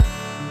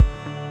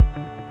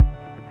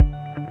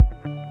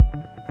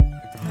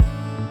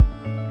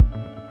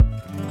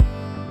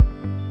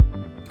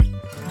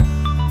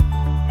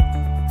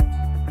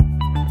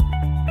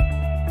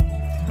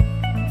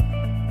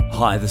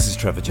Hi, this is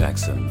Trevor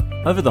Jackson.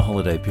 Over the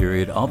holiday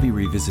period, I'll be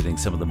revisiting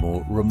some of the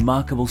more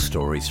remarkable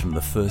stories from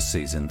the first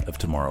season of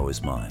Tomorrow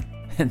Is Mine.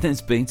 And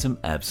there's been some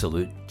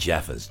absolute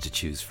jaffers to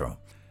choose from.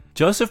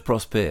 Joseph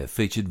Prosper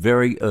featured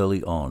very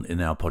early on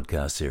in our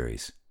podcast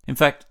series. In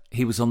fact,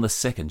 he was on the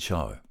second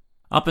show.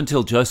 Up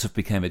until Joseph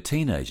became a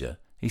teenager,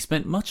 he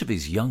spent much of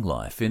his young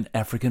life in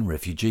African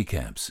refugee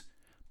camps,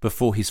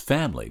 before his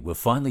family were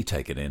finally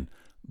taken in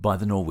by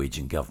the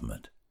Norwegian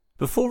government.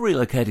 Before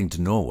relocating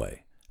to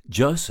Norway,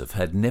 Joseph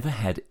had never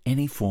had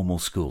any formal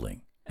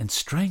schooling, and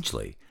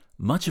strangely,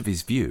 much of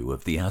his view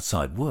of the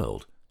outside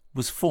world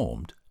was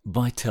formed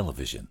by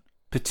television,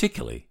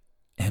 particularly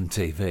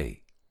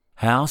MTV.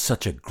 How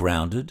such a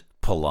grounded,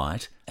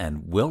 polite,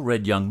 and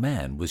well-read young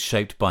man was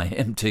shaped by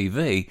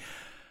MTV,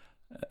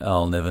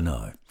 I'll never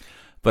know.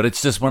 But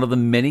it's just one of the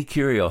many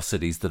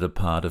curiosities that are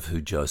part of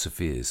who Joseph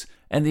is,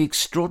 and the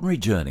extraordinary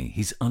journey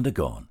he's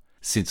undergone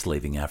since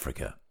leaving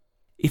Africa.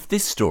 If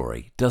this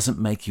story doesn't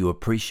make you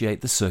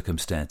appreciate the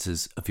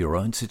circumstances of your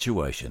own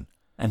situation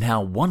and how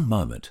one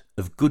moment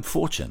of good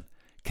fortune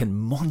can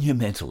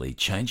monumentally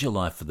change your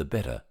life for the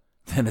better,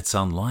 then it's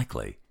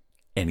unlikely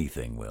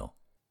anything will.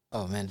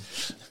 Oh, man.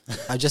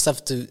 I just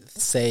have to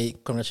say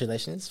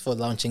congratulations for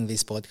launching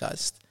this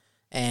podcast.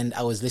 And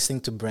I was listening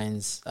to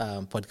Bren's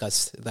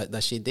podcast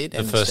that she did.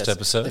 The first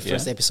episode? The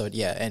first episode,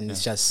 yeah. And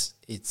it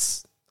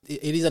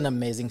is an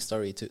amazing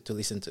story to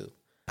listen to.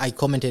 I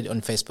commented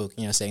on Facebook,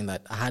 saying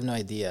that I had no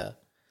idea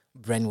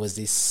Bren was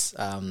this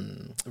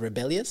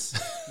rebellious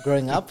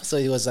growing up. So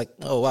it was like,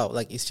 oh wow,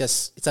 like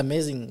it's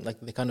amazing, like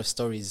the kind of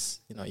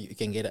stories you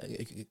can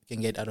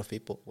get out of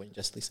people when you're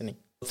just listening.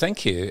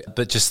 Thank you,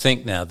 but just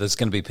think now, there's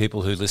going to be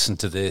people who listen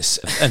to this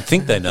and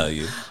think they know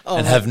you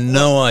and have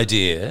no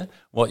idea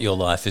what your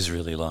life is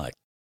really like.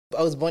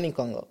 I was born in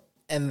Congo,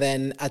 and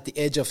then at the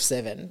age of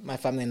 7, my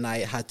family and I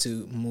had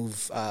to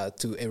move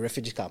to a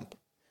refugee camp.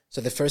 So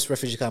the first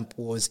refugee camp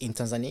was in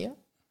Tanzania.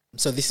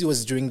 So this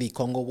was during the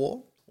Congo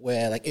War,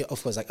 where,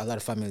 of course, a lot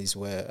of families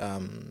were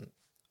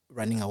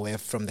running away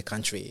from the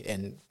country,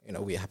 and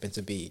we happened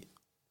to be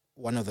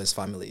one of those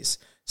families.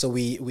 So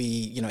we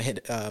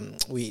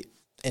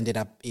ended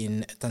up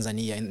in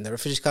Tanzania in the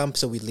refugee camp.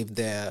 So we lived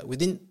there. We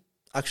didn't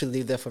actually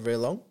live there for very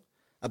long,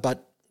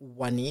 about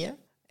 1 year,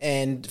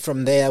 and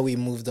from there we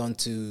moved on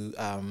to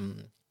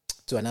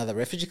another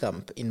refugee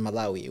camp in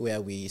Malawi,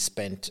 where we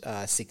spent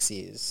 6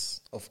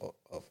 years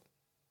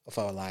of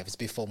our lives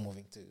before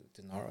moving to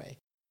Norway.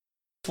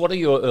 What are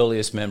your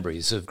earliest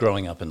memories of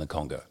growing up in the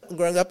Congo?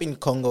 Growing up in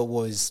Congo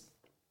was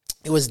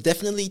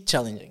definitely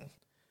challenging.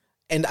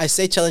 And I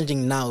say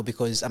challenging now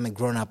because I'm a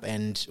grown-up,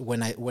 and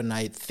when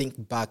I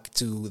think back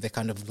to the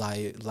kind of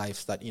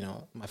life that,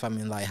 my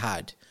family and I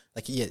had,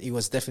 it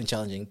was definitely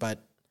challenging.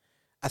 But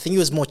I think it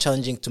was more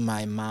challenging to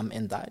my mom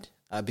and dad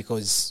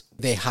because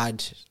they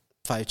had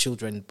 5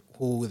 children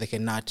who they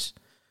cannot,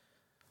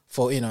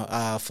 for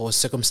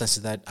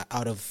circumstances that are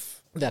out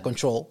of their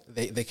control,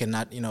 they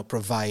cannot,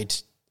 provide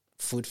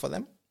food for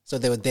them. So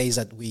there were days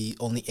that we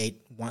only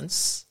ate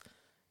once.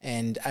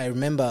 And I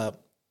remember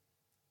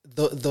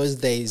those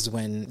days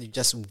when you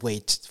just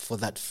wait for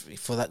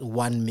that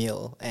one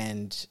meal,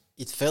 and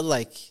it felt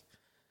like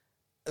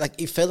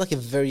a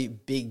very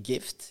big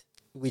gift,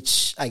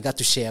 which I got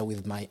to share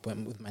with my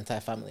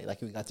entire family.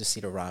 Like, we got to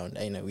sit around,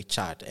 and we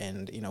chat,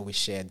 and we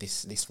shared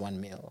this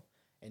one meal,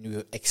 and we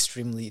were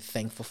extremely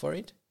thankful for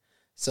it.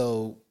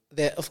 So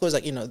there, of course,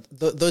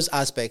 those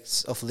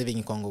aspects of living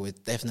in Congo were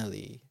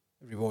definitely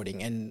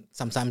rewarding, and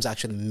sometimes I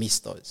actually miss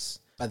those.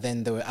 But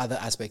then there were other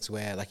aspects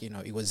where,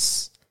 it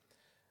was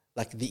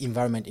like the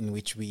environment in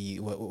which we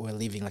were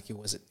living, it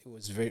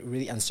was very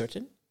really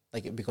uncertain,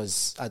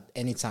 because at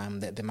any time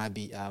there might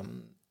be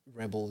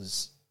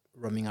rebels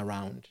roaming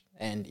around,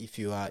 and if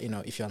you're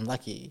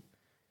unlucky,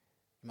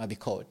 you might be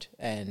caught,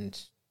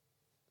 and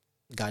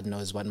God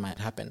knows what might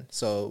happen.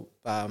 So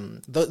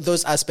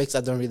those aspects I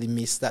don't really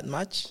miss that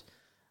much.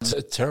 It's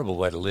a terrible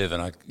way to live,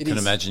 and I can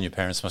imagine your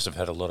parents must have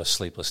had a lot of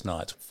sleepless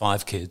nights.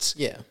 5 kids.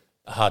 Yeah.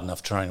 Hard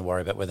enough trying to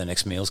worry about where the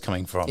next meal's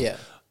coming from. Yeah.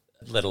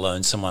 Let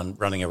alone someone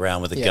running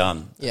around with a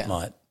gun that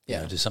might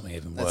do something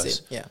even worse. That's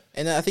it. Yeah.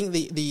 And I think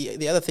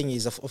the other thing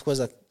is, of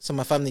course, so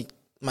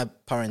my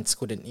parents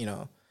couldn't,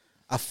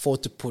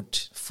 afford to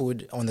put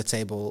food on the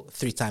table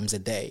 3 times a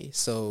day.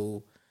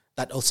 So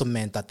that also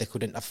meant that they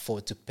couldn't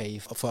afford to pay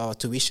for our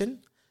tuition.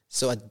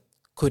 So I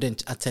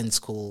couldn't attend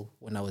school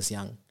when I was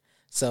young.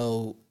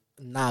 So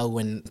now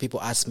when people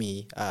ask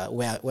me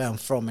where I'm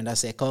from, and I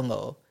say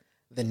Congo,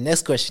 the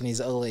next question is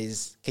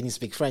always, can you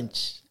speak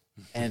French?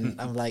 And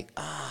I'm like,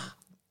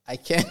 I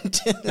can't.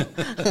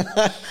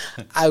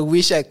 I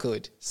wish I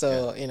could.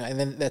 So, and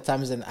then there are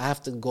times when I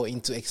have to go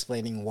into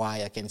explaining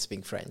why I can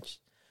speak French.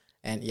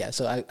 And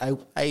so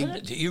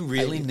do you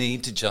really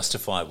need to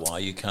justify why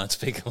you can't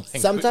speak a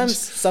language?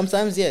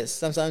 Sometimes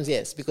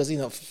yes, because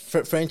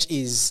French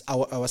is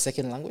our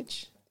second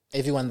language.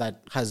 Everyone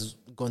that has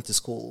gone to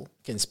school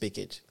can speak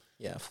it.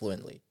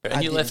 fluently. And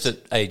I you left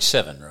didn't- at age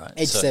 7, right?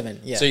 Age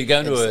 7, yeah. So you're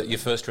going Age to 7. your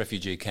first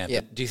refugee camp.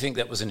 Yeah. Do you think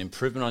that was an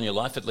improvement on your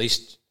life? At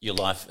least your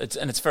life,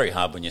 it's very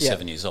hard when you're Yeah.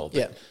 7 years old, but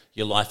Yeah.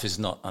 your life is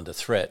not under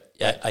threat.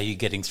 Are you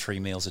getting 3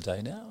 meals a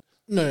day now?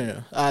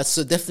 No.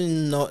 So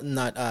definitely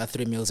not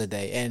 3 meals a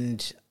day,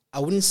 and I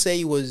wouldn't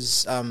say it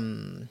was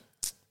an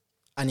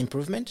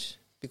improvement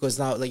because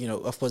now, like,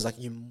 of course, like,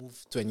 you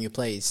move to a new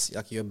place,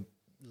 like, you're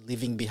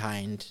leaving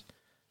behind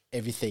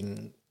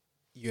everything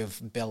you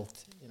have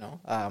built,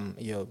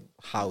 your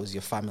house,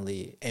 your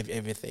family,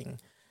 everything,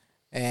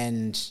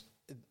 and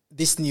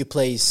this new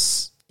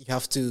place you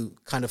have to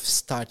kind of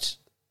start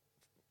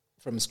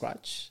from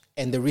scratch,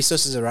 and the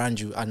resources around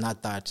you are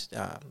not that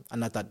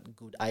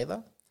good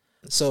either.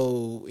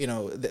 So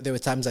there were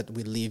times that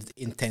we lived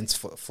in tents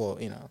for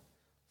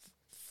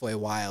a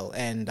while,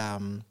 and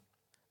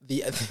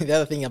the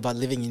other thing about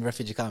living in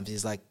refugee camps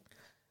is, like,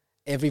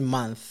 every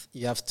month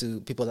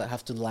people that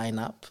have to line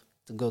up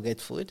to go get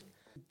food.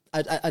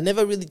 I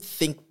never really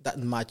think that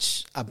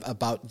much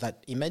about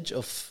that image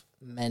of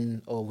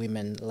men or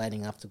women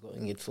lining up to go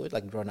and get food,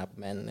 like grown up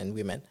men and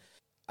women,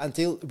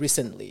 until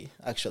recently,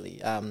 actually,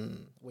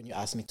 when you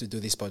asked me to do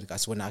this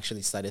podcast, when I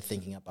actually started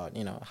thinking about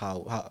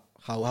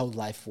how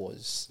life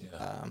was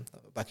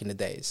back in the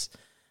days.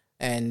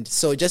 And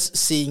so just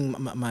seeing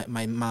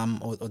my mom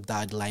or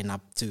dad line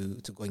up to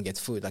go and get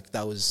food, like,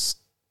 that was,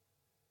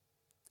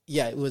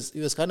 it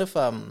was kind of,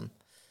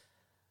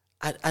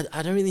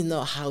 I don't really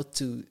know how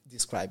to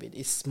describe it.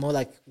 It's more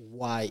like,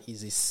 why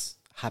is this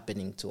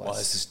happening to us? Why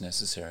is this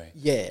necessary?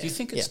 Yeah. Do you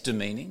think it's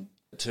demeaning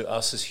to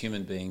us as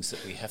human beings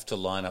that we have to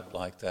line up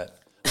like that?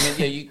 I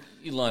mean,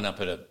 you line up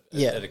at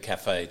a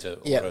cafe to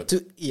order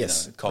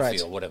coffee,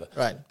 right, or whatever.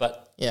 Right.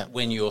 But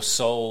when your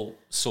sole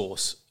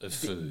source of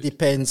food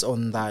depends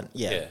on that.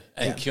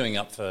 And queuing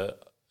up for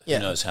who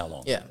knows how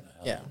long.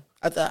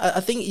 I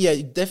think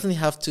you definitely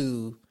have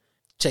to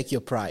check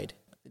your pride.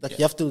 Like,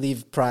 you have to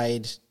leave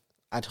pride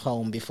at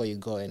home before you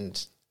go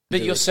and.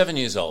 But you're 7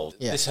 years old.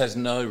 Yeah. This has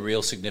no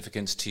real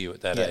significance to you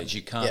at that age.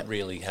 You can't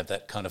really have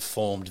that kind of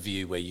formed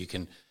view where you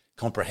can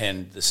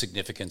comprehend the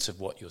significance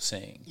of what you're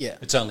seeing. Yeah.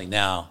 It's only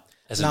now,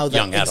 as a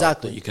young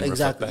adult, that you can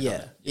reflect back on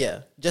it. Yeah.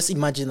 Just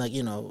imagine, like,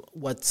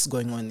 what's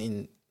going on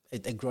in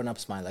a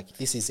grown-up's mind. Like,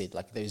 this is it.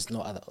 Like, there's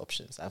no other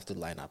options. I have to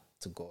line up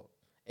to go.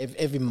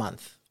 Every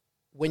month,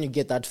 when you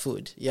get that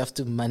food, you have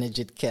to manage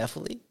it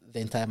carefully the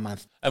entire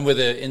month. And were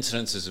there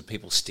incidences of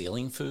people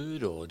stealing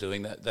food or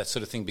doing that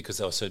sort of thing because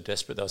they were so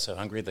desperate, they were so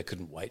hungry, they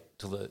couldn't wait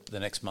till the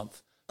next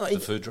month, the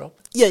food drop?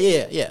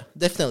 Yeah,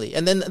 definitely.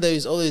 And then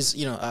there's always,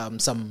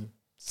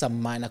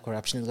 some minor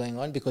corruption going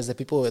on because the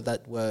people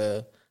that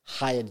were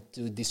hired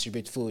to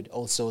distribute food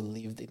also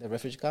lived in the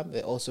refugee camp.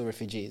 They're also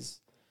refugees.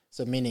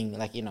 So meaning,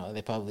 like,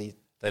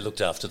 They looked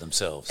after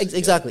themselves.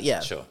 Exactly, yeah.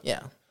 Sure.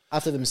 Yeah.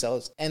 After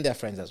themselves and their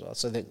friends as well.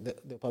 So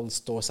they'll probably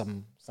store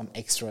some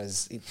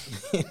extras in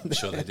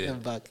Sure they did. the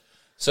back.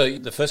 So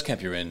the first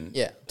camp you're in,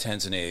 Yeah.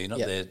 Tanzania, you're not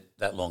there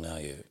that long, are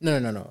you?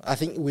 No. I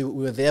think we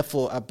were there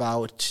for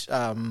about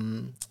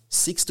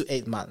 6 to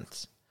 8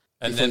 months.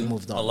 And before then we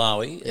moved on.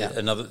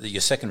 Malawi,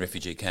 your second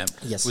refugee camp.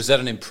 Yes. Was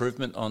that an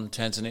improvement on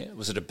Tanzania?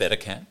 Was it a better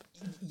camp?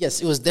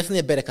 Yes, it was definitely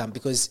a better camp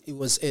because it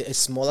was a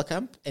smaller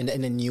camp and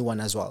a new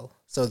one as well.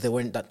 So there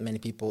weren't that many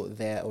people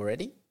there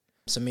already.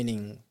 So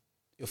meaning,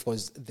 of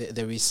course,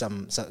 there is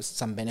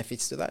some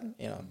benefits to that.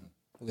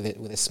 With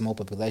a small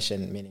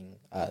population, meaning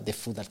the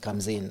food that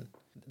comes in,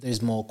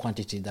 there's more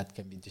quantity that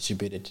can be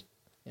distributed,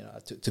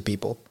 to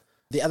people.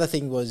 The other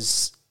thing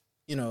was,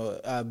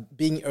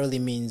 being early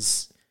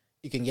means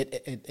you can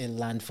get a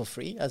land for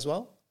free as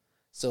well.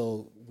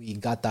 So we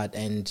got that,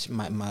 and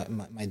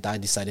my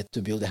dad decided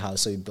to build a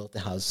house. So we built the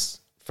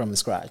house from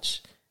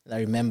scratch. And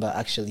I remember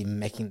actually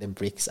making the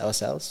bricks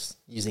ourselves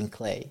using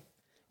clay.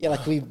 Yeah,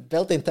 like we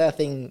built the entire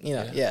thing,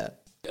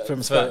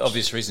 from scratch. For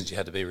obvious reasons, you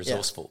had to be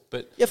resourceful.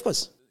 But yeah, of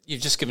course.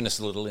 You've just given us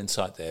a little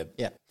insight there.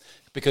 Yeah.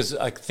 Because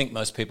I think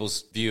most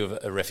people's view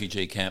of a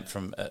refugee camp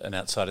from an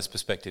outsider's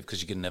perspective,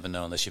 because you can never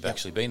know unless you've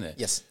actually been there,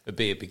 yes, it'd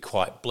be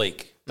quite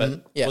bleak.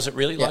 But was it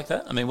really Yeah. like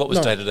that? I mean, what was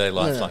day-to-day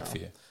life like for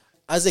you?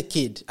 As a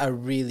kid, I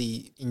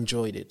really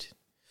enjoyed it.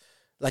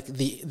 Like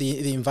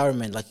the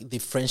environment, like the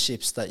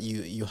friendships that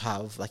you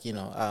have, like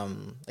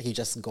like you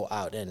just go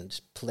out and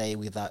play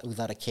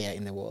without a care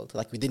in the world.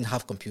 Like we didn't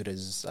have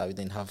computers, we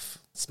didn't have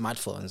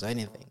smartphones or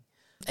anything,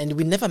 and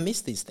we never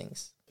missed these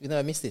things.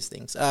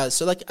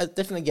 So like I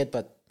definitely get,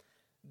 but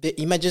the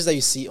images that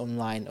you see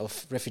online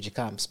of refugee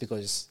camps,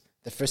 because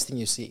the first thing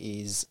you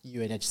see is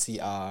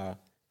UNHCR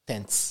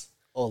tents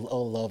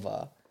all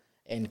over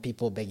and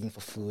people begging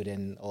for food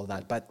and all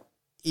that. But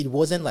it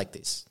wasn't like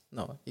this.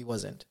 No, it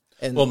wasn't.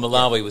 And well,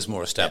 Malawi was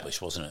more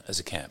established, wasn't it, as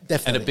a camp?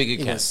 Definitely. And a bigger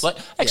It camp. was. Like,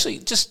 actually,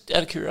 just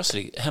out of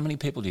curiosity, how many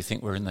people do you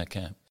think were in that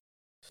camp?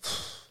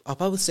 I'll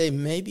probably say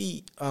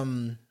maybe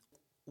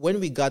when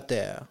we got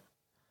there,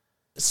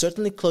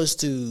 certainly close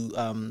to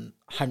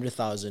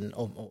 100,000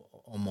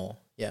 or more.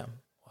 Yeah.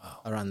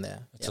 Wow. Around there.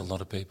 That's a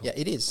lot of people. Yeah,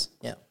 it is.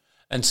 Yeah.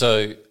 And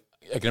so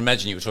I can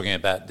imagine you were talking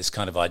about this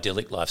kind of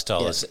idyllic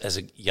lifestyle Yeah. as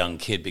a young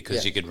kid because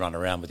Yeah. you could run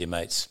around with your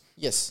mates,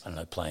 Yes. I don't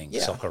know, playing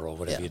Yeah. soccer or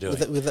whatever Yeah. you're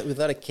doing.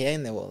 Without a care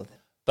in the world.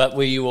 But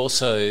were you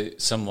also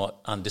somewhat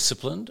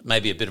undisciplined,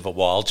 maybe a bit of a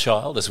wild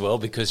child as well,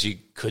 because you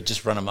could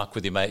just run amok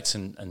with your mates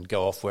and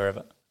go off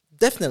wherever?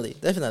 Definitely.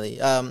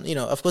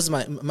 Of course,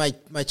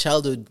 my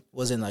childhood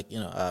wasn't like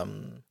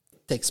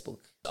textbook.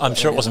 I'm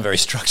sure it wasn't very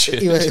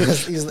structured.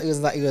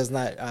 It was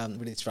not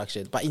really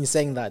structured. But in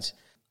saying that,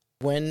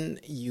 when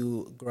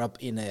you grow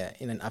up in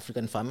an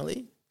African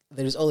family,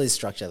 there is always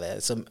structure there.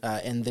 So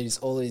and there's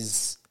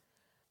always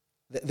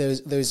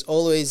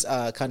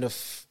kind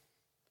of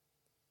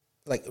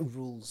like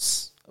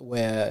rules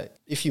where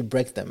if you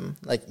break them,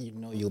 like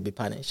you'll be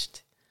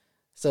punished.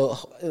 So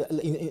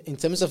in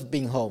terms of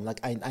being home, like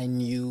I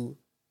knew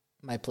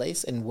my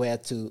place and where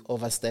to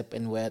overstep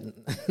and where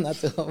not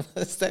to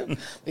overstep,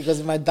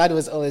 because my dad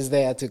was always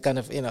there to kind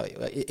of,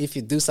 if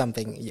you do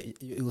something,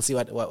 you will see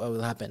what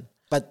will happen.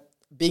 But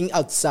being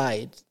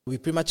outside, we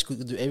pretty much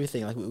could do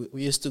everything. Like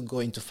we used to go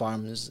into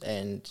farms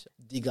and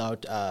dig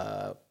out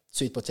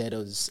sweet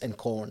potatoes and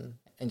corn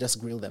and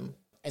just grill them.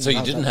 And So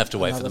you didn't have to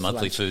wait for the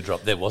monthly lunch. food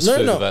drop. There was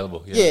food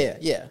available.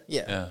 Yeah.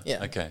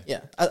 Okay. Yeah.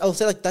 I'll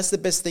say like that's the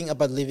best thing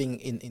about living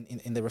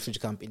in the refugee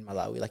camp in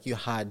Malawi. Like you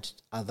had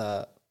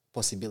other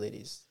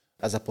possibilities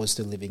as opposed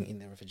to living in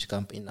the refugee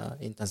camp in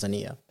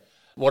Tanzania.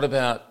 What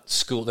about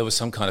school? There was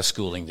some kind of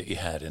schooling that you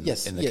had in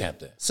the camp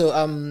there. So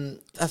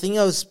I think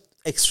I was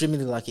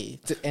extremely lucky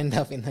to end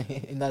up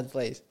in that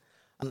place.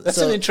 That's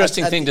an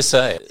interesting thing to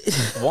say.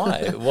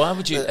 Why? Why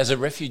would you, as a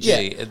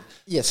refugee,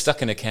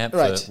 stuck in a camp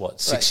for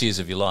 6 years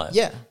of your life?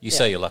 Yeah. You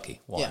say you're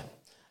lucky. Why? Yeah.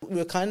 We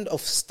were kind of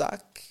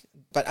stuck,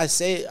 but I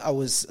say I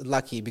was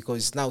lucky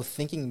because now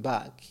thinking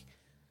back,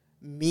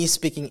 me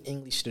speaking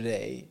English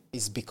today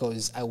is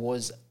because I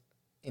was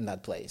in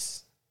that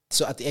place.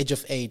 So at the age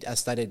of 8, I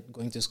started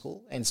going to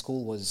school, and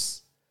school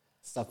was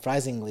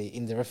surprisingly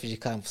in the refugee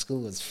camp.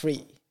 School was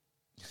free.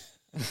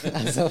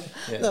 So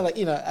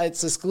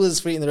school is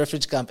free in the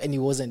refugee camp, and it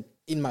wasn't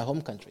in my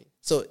home country.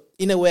 So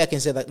in a way, I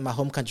can say that my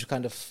home country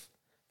kind of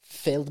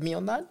failed me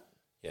on that.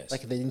 Yes.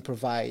 Like they didn't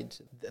provide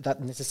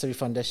that necessary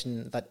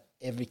foundation that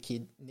every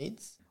kid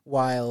needs,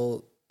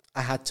 while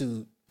I had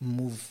to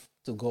move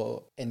to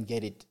go and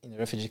get it in the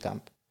refugee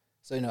camp.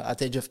 So, at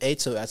the age of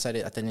 8, so I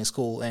started attending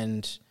school,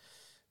 and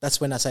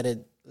that's when I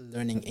started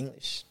learning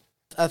English.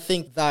 I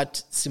think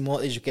that small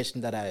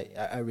education that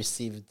I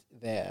received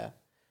there,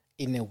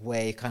 in a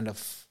way, kind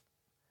of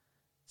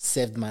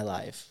saved my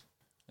life.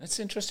 That's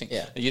interesting.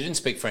 Yeah. You didn't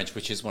speak French,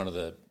 which is one of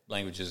the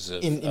languages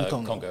of In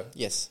Congo.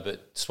 Yes.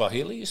 But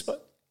Swahili you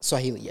spoke?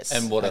 Swahili, yes.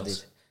 And what I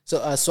else? did.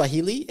 So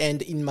Swahili,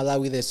 and in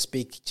Malawi they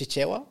speak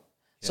Chichewa.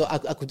 So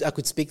I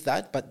could speak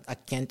that, but I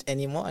can't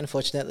anymore,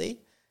 unfortunately.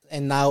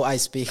 And now I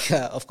speak,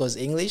 of course,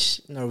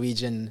 English,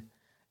 Norwegian,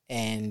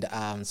 and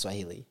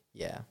Swahili.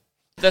 Yeah.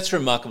 That's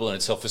remarkable in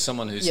itself for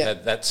someone who's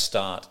had that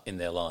start in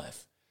their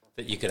life,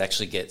 that you could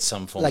actually get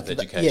some form of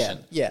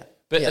education. Yeah.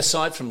 But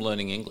aside from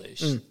learning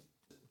English,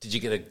 did you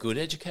get a good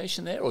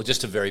education there, or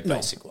just a very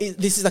basic one?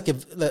 This is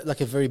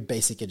like a very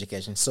basic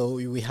education. So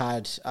we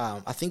had,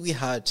 I think we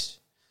had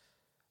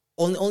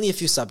only a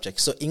few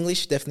subjects. So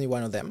English, definitely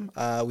one of them.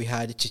 We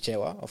had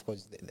Chichewa, of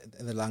course,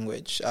 the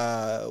language.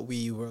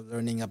 We were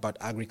learning about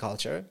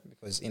agriculture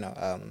because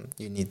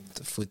you need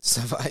food to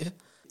survive.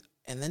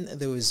 And then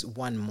there was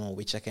one more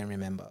which I can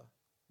remember.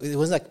 It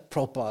was like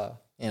proper,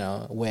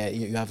 where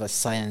you have a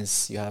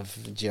science, you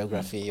have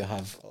geography, you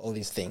have all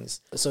these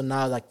things. So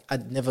now, like, I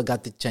never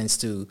got the chance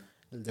to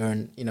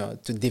learn,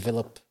 to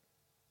develop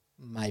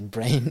my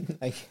brain,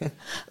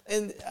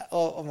 and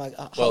oh my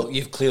God. Well,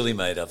 you've clearly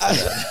made up for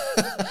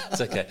that.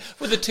 It's okay.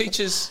 Were the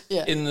teachers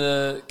in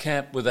the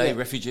camp, were they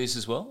refugees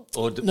as well,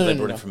 or were they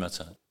brought in from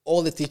outside?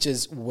 All the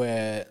teachers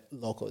were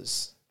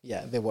locals.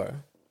 Yeah, they were,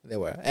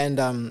 and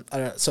I don't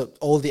know, so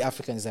all the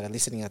Africans that are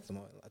listening at the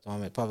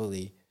moment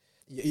probably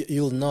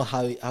you'll know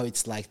how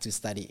it's like to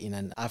study in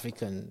an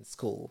African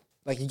school.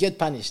 Like, you get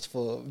punished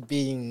for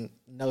being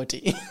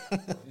naughty.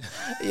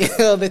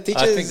 The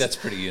teachers. I think that's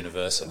pretty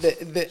universal.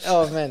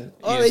 Oh man!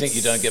 You think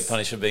you don't get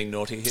punished for being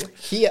naughty here?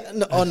 Here,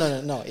 no.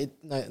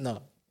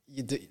 No.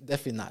 You do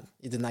definitely not.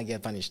 You do not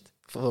get punished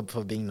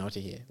for being naughty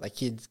here. Like,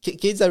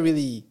 kids are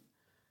really,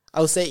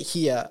 I would say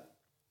here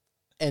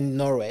in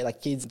Norway,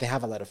 like, kids, they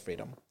have a lot of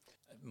freedom.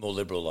 More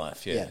liberal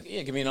life, yeah.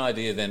 Give me an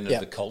idea then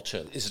of the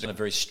culture. Is it a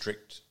very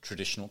strict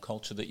traditional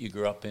culture that you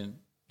grew up in,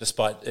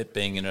 despite it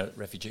being in a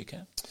refugee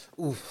camp?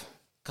 Ooh,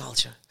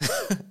 culture.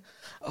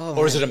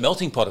 Or is it a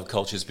melting pot of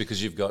cultures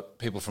because you've got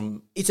people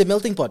from... It's a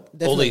melting pot,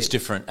 definitely. All these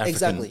different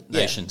African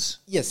nations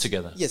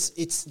together. Yes,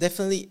 it's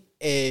definitely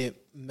a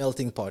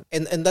melting pot.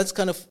 And that's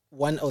kind of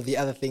one of the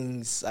other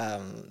things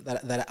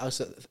that I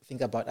also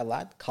think about a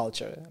lot,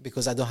 culture,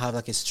 because I don't have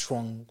like a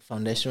strong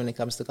foundation when it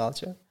comes to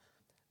culture.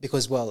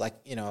 Because, well, like,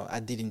 I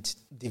didn't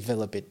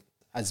develop it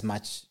as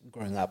much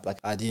growing up. Like,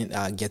 I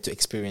didn't get to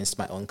experience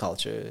my own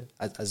culture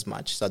as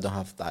much, so I don't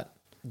have that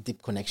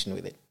deep connection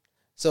with it.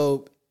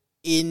 So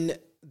in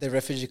the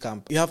refugee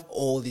camp, you have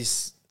all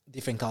these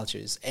different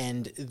cultures,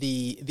 and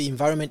the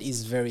environment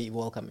is very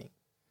welcoming,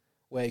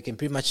 where you can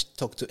pretty much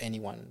talk to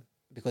anyone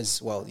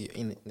because, well, you're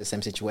in the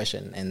same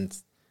situation and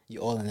you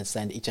all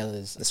understand each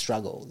other's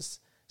struggles.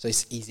 So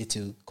it's easy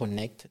to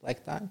connect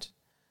like that.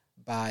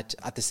 But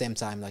at the same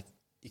time, like,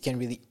 you can't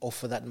really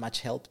offer that much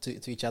help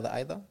to each other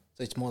either.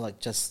 So it's more like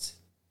just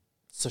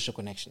social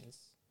connections.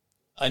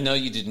 I know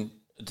you didn't,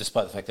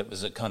 despite the fact that it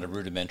was a kind of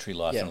rudimentary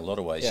life in a lot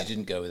of ways, Yeah. you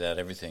didn't go without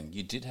everything.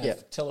 You did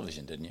have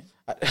television, didn't you?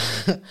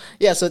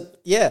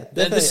 Definitely.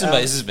 This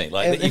amazes me.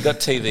 Like, that you got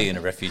TV in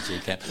a refugee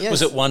camp. Yes.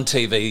 Was it one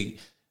TV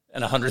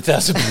and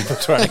 100,000 people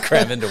trying to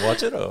cram in to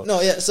watch it? Or? No,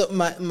 yeah. So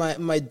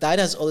my dad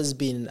has always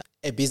been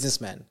a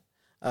businessman.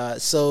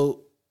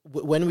 So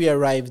when we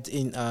arrived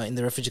in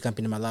the refugee camp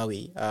in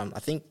Malawi, I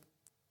think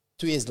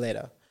 2 years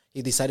later,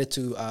 he decided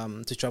to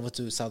travel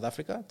to South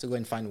Africa to go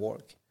and find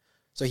work.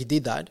 So he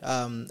did that,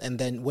 and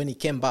then when he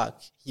came back,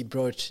 he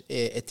brought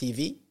a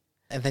TV,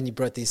 and then he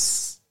brought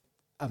this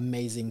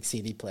amazing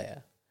CD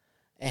player.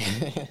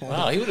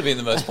 Wow, he would have been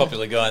the most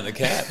popular guy in the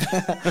camp.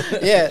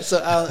 Yeah.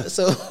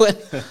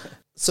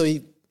 So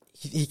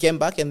he came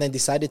back and then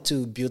decided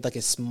to build like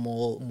a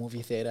small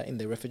movie theater in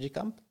the refugee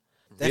camp.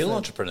 Real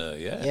entrepreneur,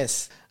 yeah.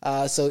 Yes.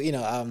 So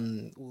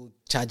we'll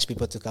charge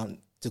people to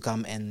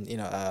come and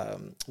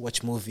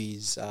watch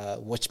movies,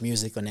 watch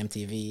music on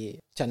MTV,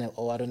 Channel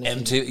O. I don't know.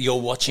 You're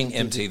watching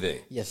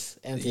MTV. Yes,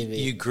 MTV.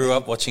 You grew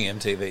up watching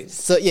MTV.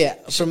 So yeah,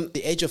 from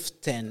the age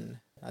of 10,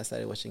 I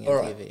started watching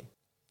MTV. Right.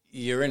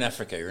 You're in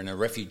Africa. You're in a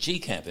refugee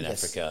camp in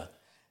Africa,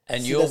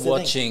 and See, you're that's the thing.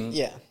 watching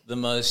Yeah. the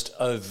most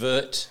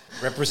overt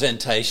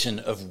representation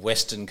of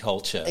Western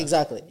culture.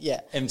 Exactly.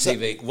 Yeah.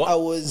 MTV.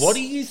 So What are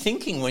you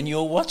thinking when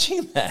you're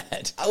watching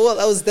that? I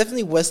was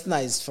definitely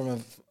westernized from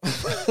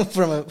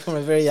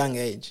a very young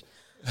age.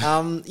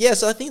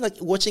 So I think like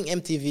watching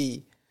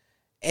MTV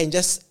and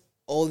just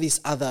all these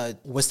other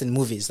Western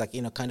movies, like,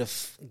 kind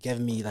of gave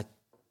me like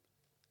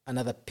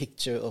another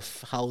picture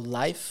of how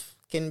life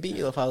can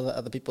be, of how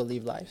other people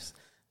live lives.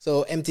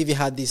 So MTV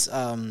had this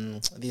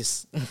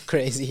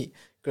crazy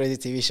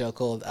TV show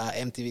called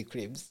MTV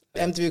Cribs.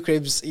 MTV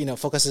Cribs,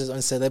 focuses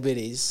on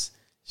celebrities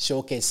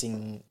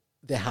showcasing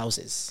their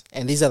houses,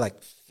 and these are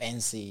like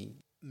fancy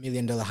 $1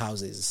 million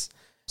houses.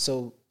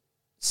 So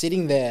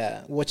sitting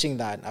there watching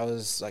that, I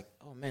was like,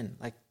 oh man,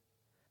 like,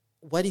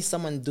 what is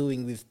someone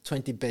doing with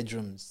 20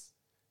 bedrooms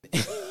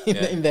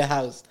in their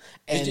house?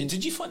 And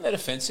Did you find that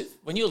offensive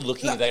when you're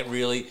looking at that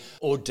really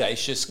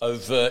audacious,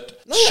 overt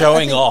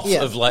showing off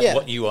of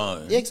what you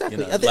own? Yeah,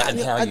 exactly. And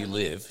how you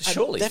live.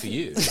 Surely for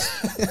you.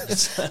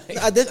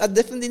 I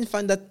definitely didn't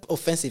find that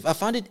offensive. I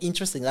found it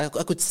interesting. I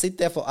could sit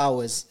there for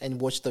hours and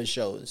watch those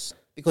shows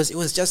because it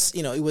was just,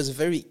 it was a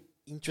very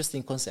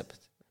interesting concept.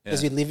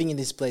 Because you're living in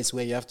this place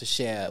where you have to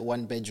share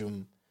one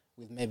bedroom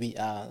with maybe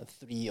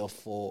 3 or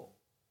 4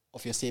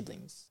 of your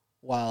siblings,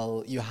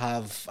 while you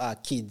have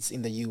kids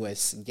in the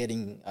US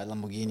getting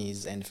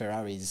Lamborghinis and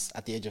Ferraris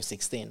at the age of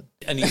 16.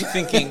 And you're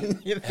thinking,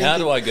 how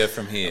do I go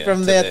from here?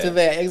 From there to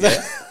there.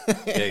 Exactly.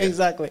 Yeah. Yeah.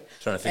 Exactly.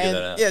 Trying to figure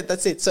that out. Yeah,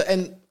 that's it. So,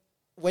 and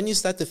when you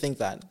start to think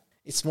that,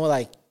 it's more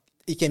like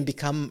it can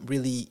become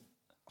really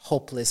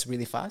hopeless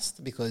really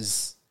fast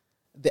because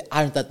there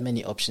aren't that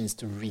many options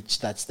to reach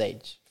that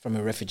stage from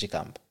a refugee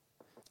camp.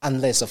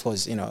 Unless, of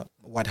course,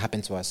 what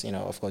happened to us,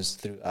 of course,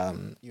 through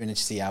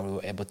UNHCR, we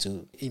were able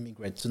to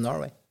immigrate to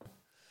Norway.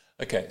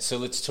 Okay, so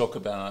let's talk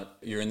about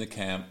you're in the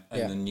camp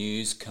and the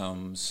news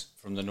comes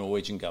from the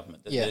Norwegian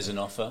government that there's an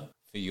offer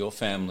for your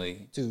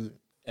family To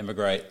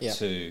emigrate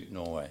to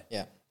Norway.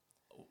 Yeah.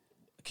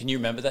 Can you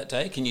remember that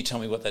day? Can you tell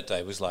me what that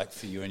day was like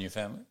for you and your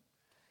family?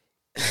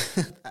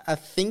 I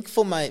think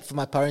for my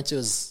parents,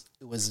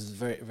 it was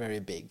very, very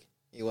big.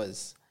 It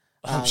was.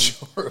 I'm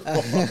sure it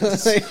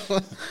was.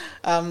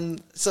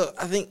 So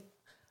I think,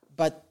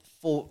 but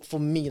for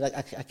me, like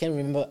I can't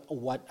remember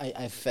what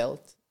I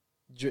felt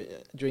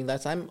during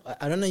that time.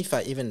 I don't know if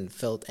I even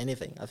felt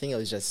anything. I think it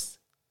was just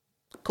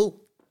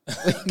cool.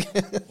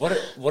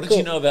 What did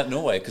you know about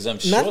Norway? Because I'm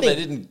sure Nothing. they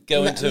didn't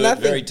go into it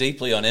very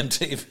deeply on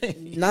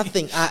MTV.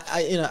 Nothing.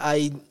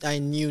 I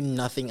knew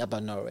nothing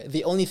about Norway.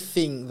 The only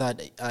thing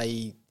that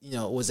I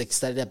was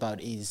excited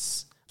about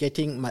is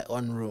getting my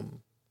own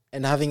room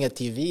and having a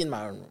TV in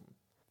my own room.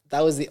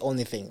 That was the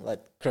only thing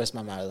that crossed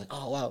my mind. Like,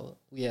 oh wow,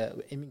 we're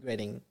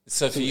immigrating.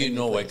 So for you,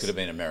 Norway could have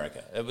been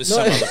America. It was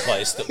some other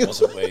place that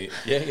wasn't where.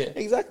 Yeah.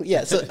 Exactly.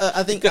 Yeah. So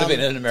I think It could have been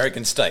an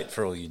American state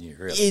for all you knew.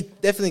 Really,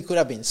 it definitely could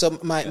have been. So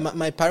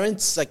my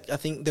parents, like, I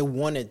think they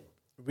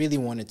really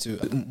wanted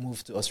to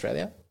move to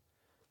Australia,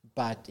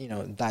 but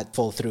that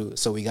fell through.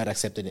 So we got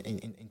accepted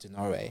into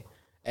Norway,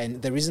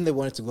 and the reason they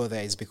wanted to go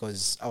there is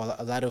because a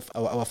lot of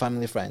our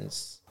family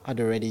friends had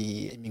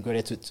already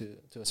immigrated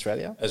to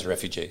Australia as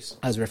refugees.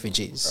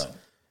 Right.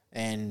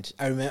 And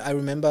I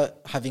remember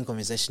having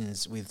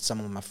conversations with some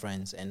of my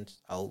friends, and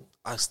I'll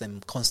ask them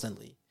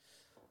constantly,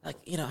 like,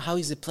 how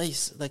is the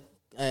place? Like,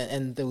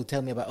 and they will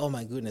tell me about, oh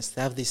my goodness,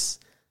 they have these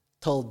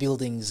tall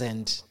buildings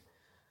and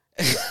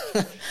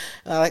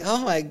And I'm like,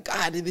 oh my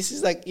God, this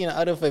is like,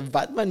 out of a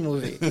Batman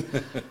movie.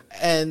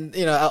 And,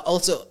 I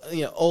also,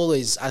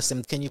 always ask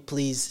them, can you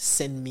please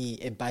send me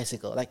a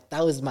bicycle? Like,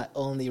 that was my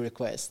only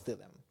request to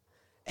them.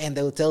 And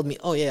they will tell me,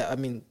 oh yeah, I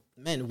mean,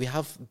 man, we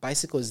have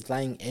bicycles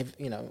lying,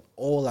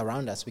 all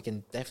around us. We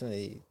can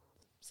definitely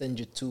send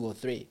you 2 or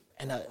 3.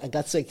 And I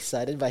got so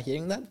excited by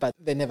hearing that, but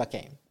they never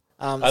came.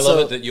 I love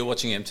it that you're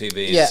watching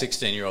MTV and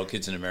 16-year-old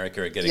kids in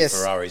America are getting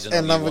Ferraris and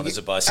all you want is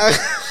a bicycle.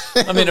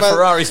 I mean, a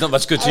Ferrari's not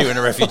much good to you in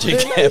a refugee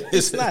camp,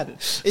 is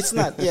it? It's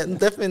not. Yeah,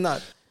 definitely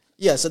not.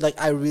 Yeah, so like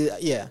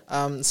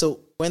so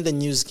when the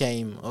news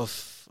came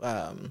of,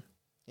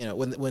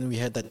 when we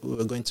heard that we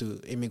were going to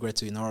immigrate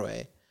to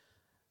Norway,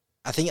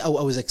 I think I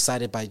was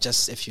excited by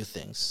just a few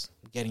things.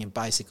 Getting a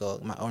bicycle,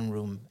 my own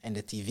room, and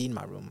a TV in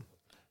my room.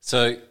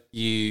 So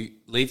you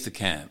leave the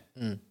camp.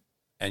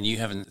 And you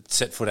haven't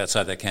set foot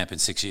outside that camp in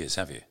 6 years,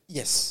 have you?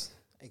 Yes,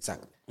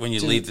 exactly. When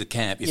you leave the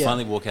camp, you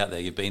finally walk out there,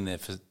 you've been there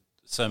for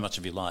so much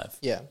of your life.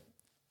 Yeah.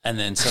 And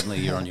then suddenly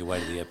you're on your way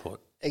to the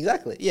airport.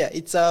 Exactly. Yeah,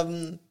 it's,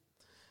 man,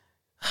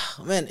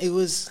 it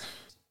was,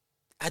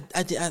 I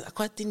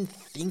quite didn't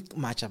think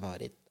much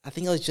about it. I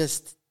think I was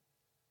just,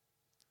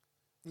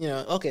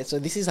 okay, so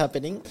this is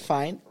happening,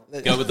 fine.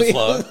 Go with the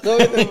flow. Go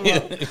with the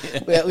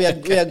flow.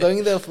 We are going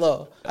with the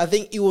flow. I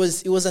think it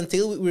was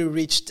until we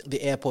reached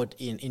the airport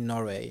in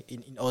Norway,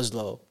 in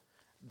Oslo,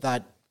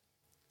 that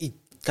it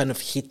kind of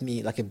hit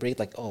me like a brick,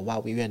 like, oh wow,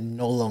 we were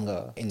no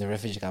longer in the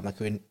refugee camp. Like,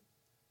 we're in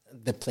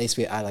the place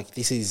we are, like,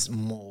 this is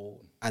more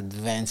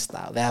advanced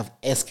now. They have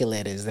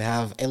escalators, they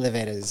have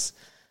elevators.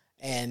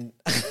 And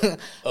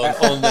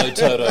oh no,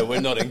 Toto,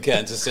 we're not in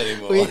Kansas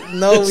anymore.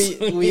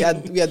 We are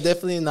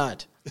definitely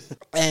not.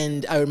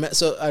 And I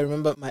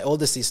remember my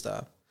older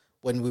sister,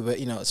 when we were,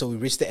 so we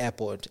reached the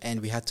airport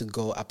and we had to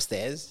go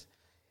upstairs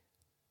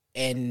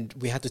and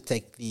we had to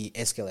take the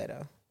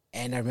escalator.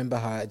 And I remember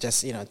her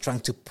just,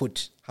 trying to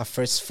put her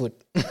first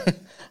foot,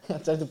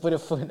 trying to put a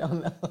foot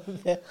on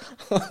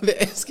the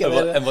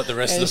escalator. And what the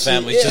rest of the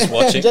family's just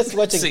watching? Just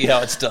watching. See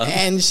how it's done.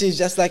 And she's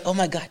just like, oh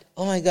my God.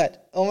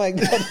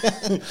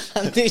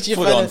 Until she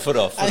foot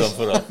off.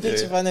 Until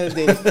she finally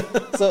did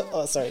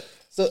it. Sorry.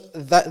 So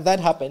that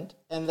happened.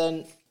 And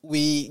then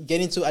we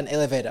get into an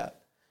elevator.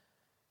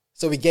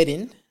 So we get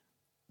in,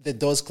 the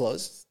doors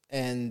closed,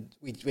 and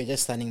we're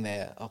just standing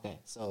there. Okay,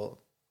 so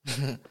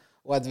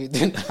what do we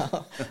do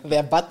now? There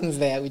are buttons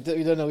there. We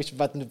don't know which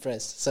button to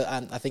press. So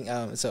I think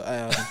I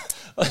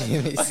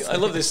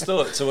love this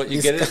thought. So what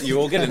you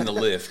all get in the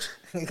lift.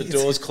 The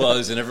doors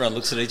close and everyone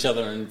looks at each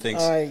other and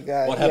thinks, "Oh my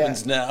God, what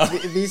happens now?"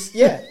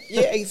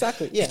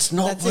 Exactly. Yeah, it's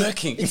not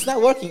working. It's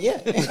not working.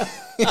 Yeah,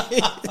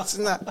 it's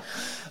not.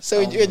 So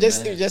we're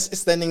just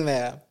standing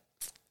there.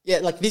 Yeah,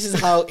 like, this is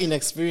how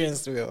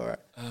inexperienced we were.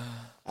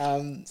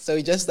 So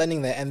we're just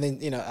standing there, and then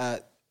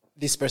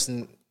this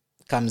person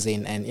comes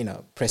in and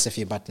press a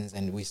few buttons,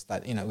 and we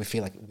start. We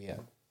feel like we are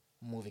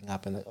moving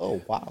up, and like,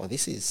 oh wow,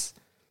 this is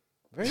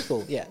very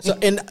cool. Yeah. So,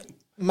 and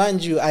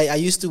mind you, I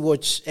used to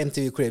watch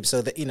MTV Cribs,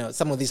 so that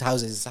some of these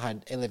houses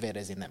had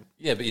elevators in them.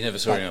 Yeah, but you never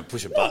saw anyone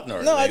push a button or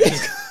anything. No, I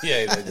didn't.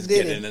 Yeah, they just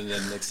get in, and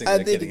then next thing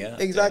they're getting out.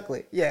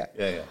 Exactly. Yeah.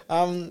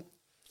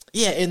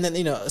 Yeah, and then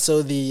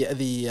so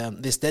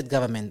the state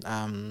government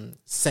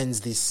sends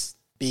this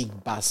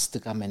big bus to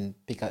come and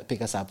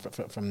pick us up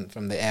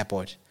from the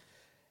airport,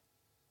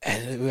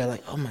 and we were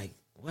like, oh my,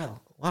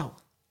 wow,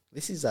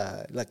 this is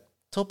like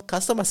top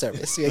customer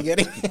service we are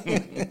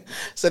getting.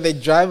 So they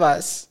drive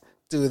us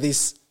to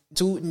these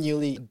 2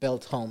 newly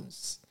built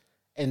homes,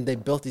 and they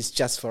built this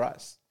just for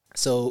us.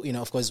 So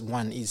of course,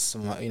 one is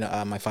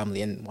my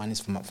family, and one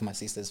is for my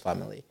sister's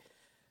family.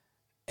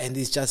 And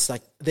it's just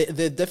like,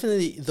 there are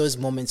definitely those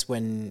moments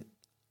when,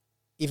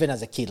 even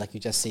as a kid, like, you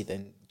just sit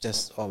and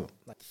just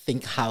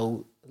think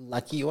how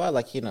lucky you are.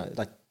 Like,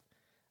 like,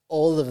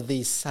 all of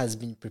this has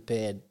been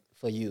prepared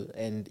for you,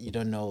 and you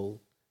don't know,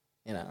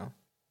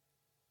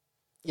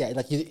 Yeah,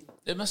 like,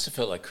 it must have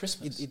felt like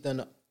Christmas. You don't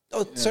know.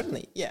 Oh,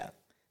 yeah.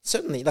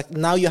 Certainly. Like,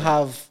 now you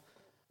have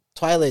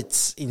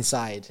toilets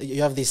inside.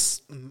 You have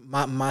this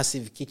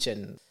massive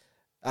kitchen,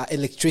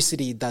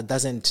 electricity that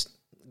doesn't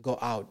go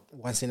out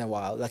once in a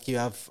while. Like, you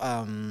have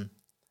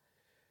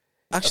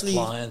actually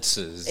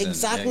appliances,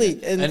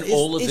 exactly, and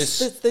all of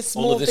this.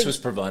 All of this was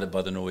provided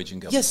by the Norwegian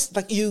government. Yes,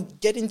 like, you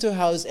get into a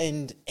house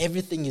and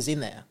everything is in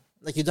there.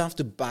 Like, you don't have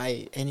to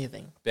buy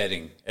anything.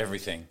 Bedding,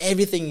 everything.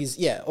 Everything is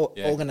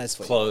organized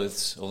for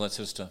clothes, all that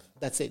sort of stuff.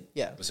 That's it.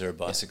 Yeah. Was there a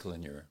bicycle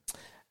in your room?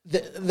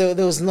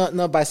 There was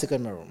no bicycle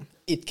in my room.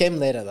 It came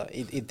later though.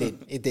 It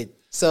did.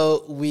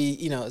 So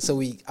we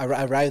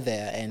arrived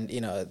there, and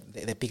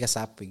they pick us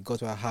up. We go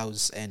to our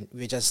house, and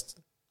we just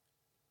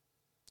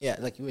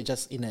we're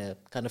just in a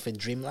kind of a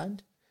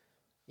dreamland.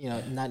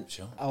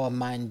 Our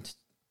mind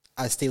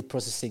are still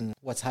processing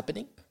what's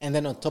happening, and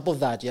then on top of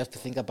that, you have to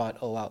think about,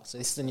 oh wow, so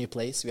this is a new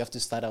place. We have to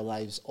start our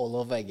lives all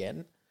over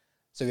again.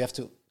 So we have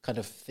to kind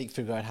of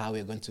figure out how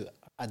we're going to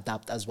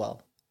adapt as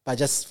well. But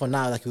just for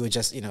now, like, we were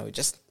just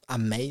just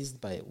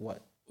amazed by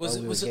what.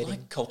 Was it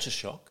like culture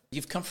shock?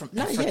 You've come from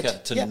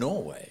Africa to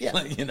Norway. Yeah.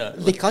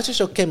 The culture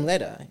shock came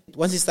later.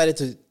 Once you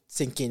started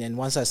sink in. And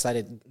once I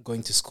started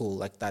going to school,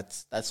 like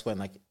that's when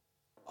like,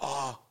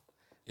 oh,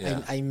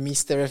 Yeah. I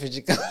missed the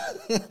refugee camp.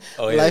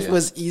 Oh, yeah, Life yeah.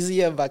 was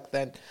easier back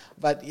then,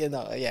 but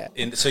yeah.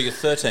 So you're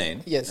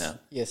 13. Yes, now,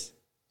 yes.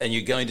 and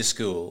you're going to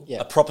school,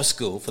 Yeah. a proper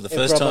school for the A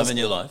first proper time in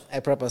your school. life.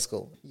 A proper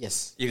school.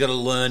 Yes, You got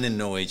to learn in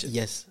Norwegian.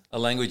 yes. A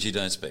language you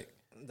don't speak.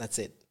 That's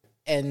it.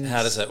 And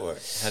How does that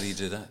work? How do you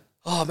do that?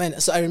 oh man,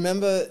 so I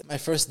remember my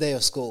first day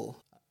of school.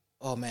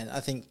 Oh man, I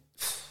think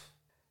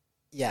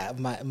yeah,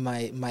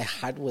 my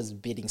heart was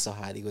beating so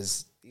hard. It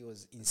was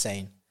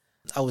insane.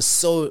 I was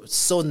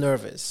so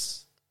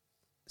nervous.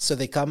 So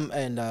they come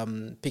and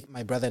pick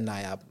my brother and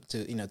I up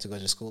to to go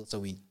to school. So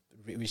we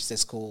reach the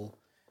school,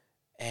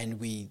 and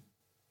we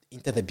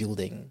enter the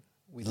building.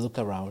 We look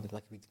around,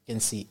 like we can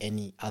see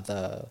any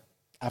other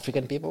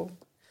African people,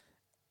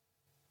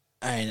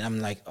 and I'm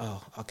like,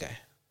 oh, okay.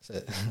 So,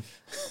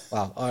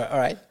 wow, all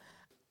right.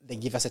 They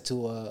give us a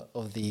tour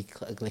of the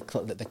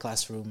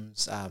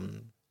classrooms,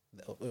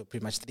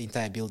 pretty much the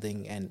entire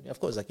building, and of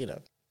course,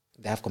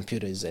 they have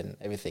computers and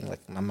everything.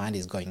 Like my mind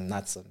is going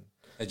nuts. And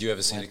Had you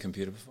ever seen a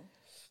computer before?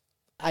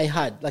 I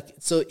had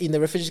so in the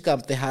refugee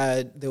camp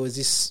there was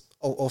this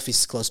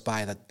office close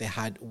by that they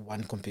had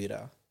one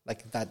computer,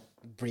 like that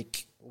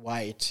brick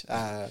white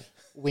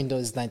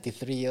Windows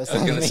 93 or I was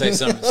something. going to say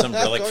some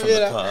relic from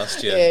the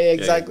past. Yeah, Yeah,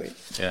 exactly.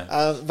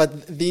 Yeah.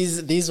 But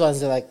these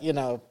ones are like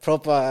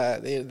proper.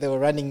 They were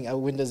running a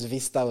Windows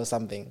Vista or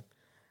something,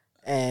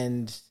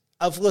 and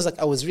of course,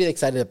 I was really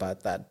excited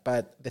about that.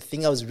 But the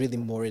thing I was really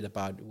worried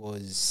about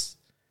was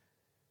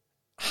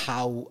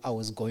how I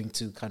was going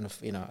to kind of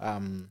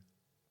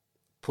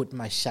put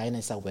my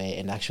shyness away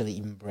and actually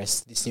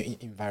embrace this new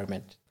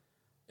environment.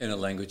 In a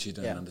language you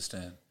don't Yeah.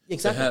 understand.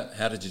 Exactly. So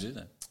how did you do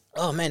that?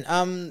 Oh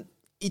man,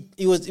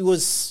 it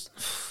was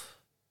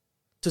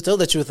to tell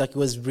the truth, like it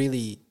was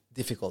really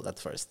difficult at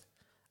first.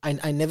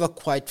 I never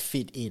quite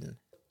fit in.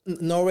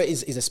 Norway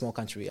is a small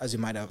country, as you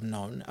might have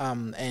known,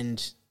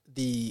 and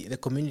the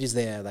communities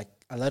there, like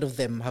a lot of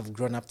them have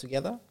grown up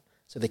together.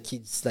 So the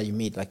kids that you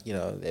meet, like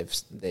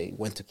they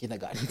went to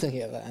kindergarten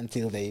together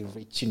until they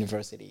reach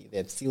university.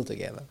 They're still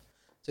together.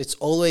 So it's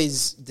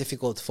always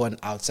difficult for an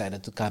outsider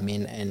to come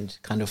in and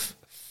kind of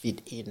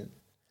fit in.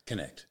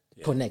 Connect.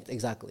 Yeah. Connect,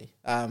 exactly.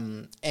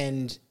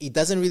 And it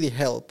doesn't really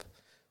help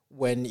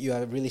when you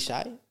are really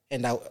shy.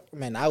 And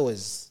I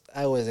was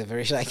a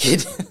very shy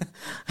kid.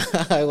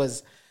 I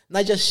was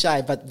not just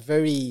shy, but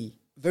very,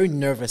 very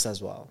nervous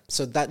as well.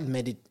 So that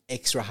made it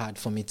extra hard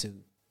for me to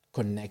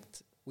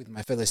connect with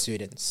my fellow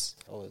students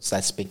or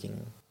start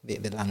speaking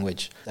the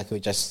language. Like we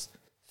just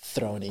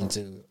thrown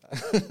into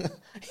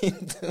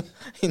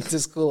into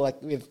school,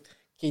 like with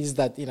kids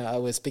that I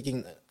was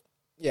speaking.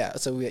 Yeah,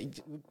 so we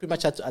pretty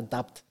much had to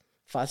adapt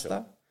faster.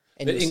 Sure.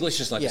 And But it was- English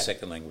is like yeah. a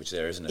second language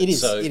there, isn't it? It is,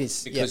 So it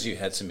is, because yeah. you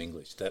had some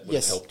English, that would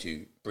Yes. have helped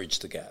you bridge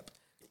the gap.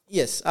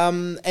 Yes,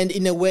 and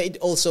in a way, it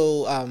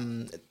also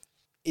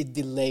it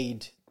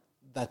delayed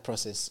that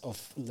process of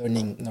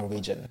learning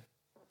Norwegian,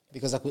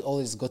 because I could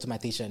always go to my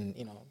teacher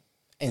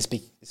and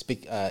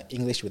speak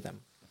English with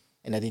them,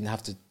 and I didn't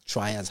have to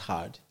try as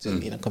hard to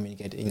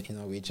communicate in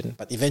Norwegian.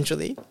 But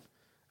eventually,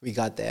 we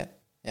got there.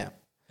 Yeah.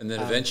 And then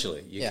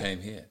eventually you yeah.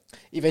 came here.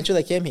 Eventually,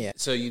 I came here.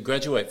 So you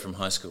graduate from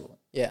high school.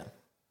 Yeah.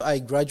 I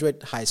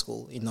graduated high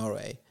school in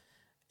Norway,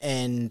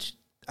 and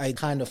I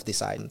kind of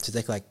decided to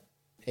take like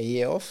a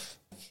year off.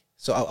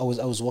 So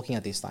I was working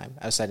at this time.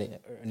 I started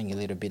earning a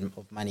little bit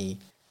of money,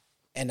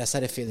 and I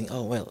started feeling,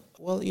 oh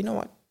well, you know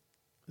what?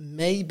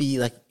 Maybe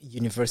like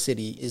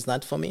university is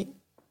not for me.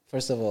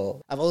 First of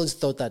all, I've always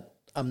thought that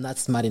I'm not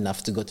smart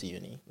enough to go to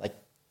uni. Like,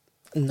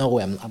 no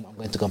way I'm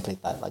going to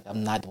complete that. Like,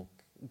 I'm not a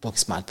book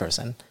smart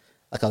person.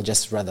 Like, I'll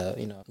just rather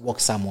work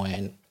somewhere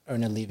and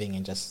earn a living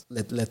and just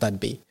let that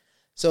be.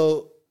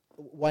 So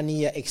 1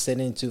 year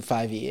extended into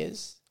 5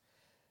 years.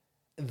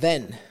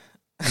 Then,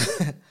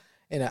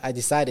 I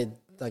decided,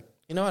 like,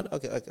 you know what?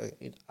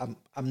 Okay.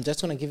 I'm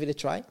just gonna give it a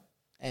try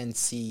and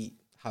see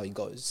how it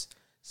goes.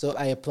 So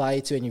I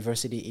applied to a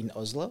university in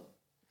Oslo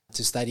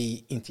to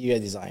study interior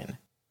design.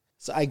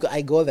 So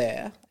I go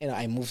there.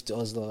 I moved to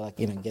Oslo, like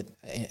get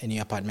a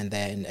new apartment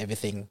there and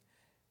everything.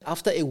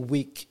 After a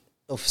week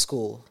of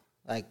school,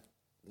 like,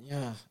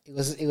 yeah, it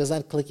was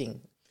not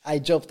clicking. I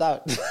dropped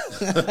out,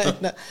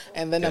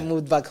 and then I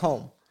moved back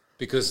home.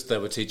 Because they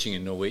were teaching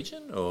in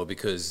Norwegian, or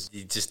because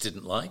you just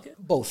didn't like it?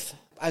 Both.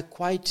 I've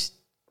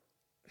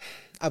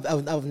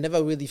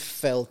never really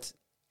felt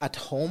at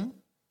home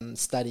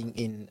studying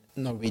in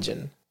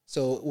Norwegian.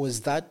 So it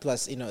was that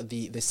plus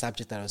the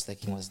subject that I was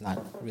taking was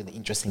not really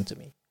interesting to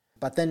me.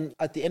 But then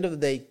at the end of the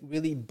day, it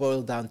really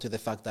boiled down to the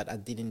fact that I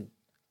didn't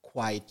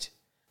quite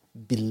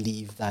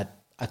believe that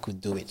I could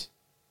do it.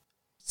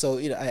 So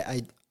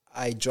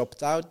I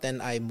dropped out,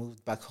 then I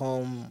moved back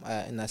home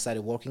and I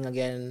started working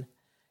again.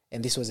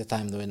 And this was the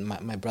time when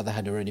my brother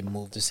had already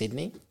moved to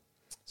Sydney.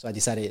 So I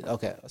decided,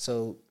 okay,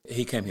 so...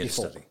 He came here to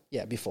study?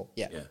 Yeah, before.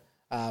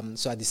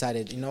 So I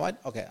decided, you know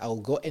what? Okay, I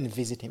will go and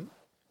visit him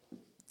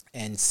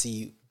and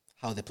see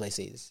how the place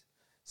is.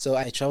 So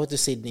I traveled to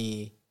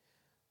Sydney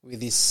with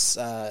this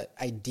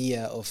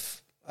idea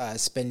of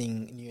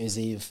spending New Year's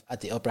Eve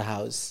at the Opera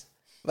House.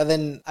 But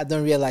then I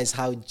don't realize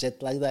how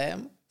jet lagged I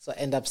am. So I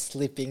end up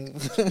sleeping.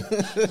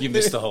 You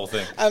missed the whole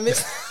thing. I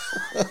missed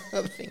the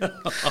whole thing.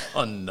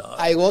 Oh, no.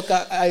 I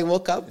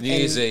woke up. New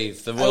Year's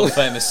Eve, the world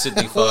famous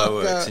Sydney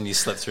fireworks, and you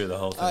slept through the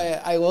whole thing.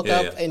 I woke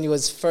up and it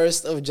was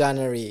 1st of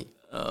January.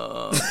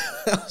 Oh.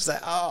 I was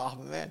like, oh,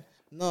 man.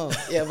 No,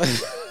 yeah,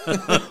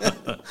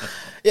 but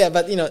yeah,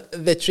 but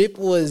the trip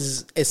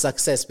was a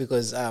success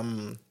because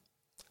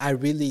I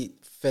really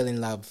fell in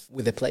love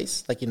with the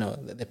place. Like,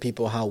 the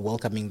people, how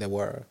welcoming they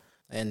were.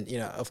 And,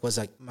 of course,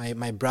 like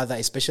my brother,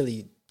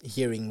 especially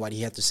hearing what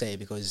he had to say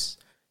because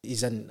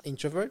he's an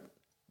introvert,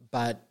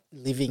 but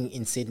living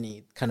in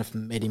Sydney kind of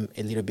made him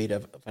a little bit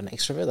of an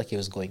extrovert. Like he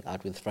was going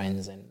out with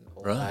friends and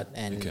all that.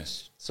 And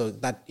so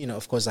that,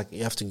 of course, like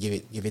you have to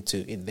give it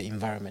to the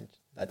environment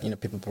that,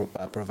 people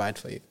provide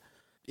for you.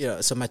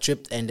 So my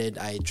trip ended,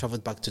 I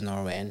traveled back to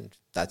Norway, and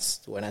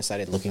that's when I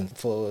started looking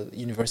for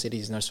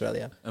universities in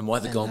Australia. And why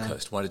the Gold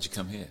Coast? Why did you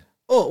come here?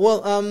 Oh,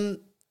 well,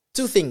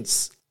 two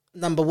things.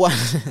 Number one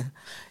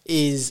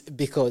is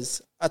because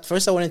at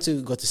first I wanted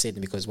to go to Sydney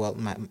because, well,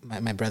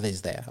 my brother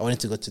is there. I wanted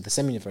to go to the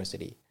same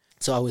university.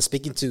 So I was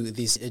speaking to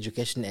this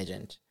education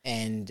agent,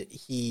 and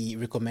he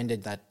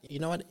recommended that,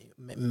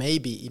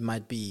 maybe it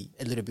might be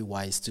a little bit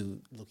wise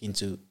to look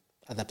into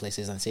other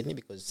places than Sydney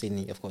because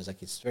Sydney, of course,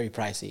 like it's very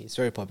pricey. It's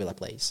a very popular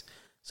place.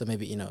 So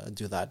maybe,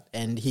 do that.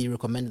 And he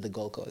recommended the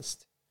Gold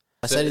Coast.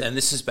 And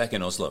this is back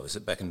in Oslo, is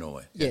it? Back in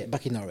Norway? Yeah,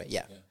 back in Norway,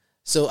 yeah.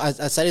 So I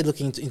started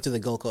looking into the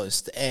Gold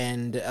Coast,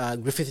 and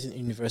Griffith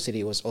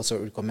University was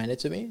also recommended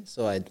to me.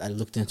 So I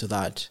looked into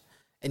that,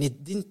 and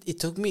it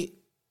took me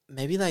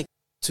maybe like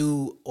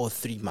 2 or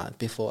 3 months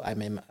before I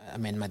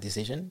made my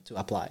decision to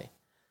apply.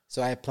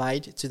 So I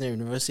applied to the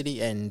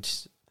university, and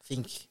I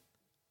think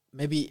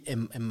maybe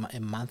a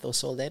month or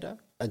so later,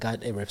 I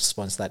got a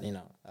response that,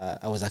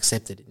 I was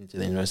accepted into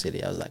the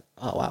university. I was like,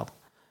 oh, wow,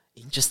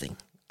 interesting.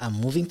 I'm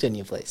moving to a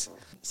new place.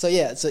 So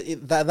yeah,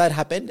 that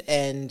happened,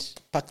 and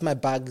packed my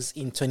bags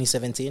in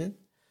 2017,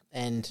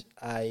 and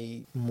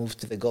I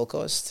moved to the Gold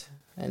Coast,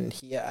 and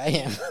here I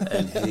am.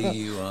 And here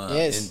you are,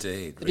 yes.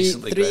 Indeed.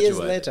 Recently 3 years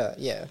later,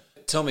 yeah.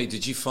 Tell me,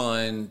 did you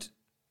find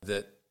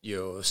that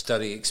your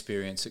study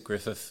experience at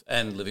Griffith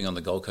and living on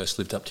the Gold Coast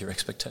lived up to your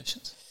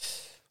expectations?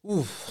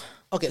 Ooh.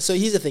 Okay, so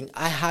here's the thing.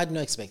 I had no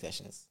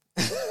expectations.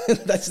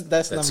 that's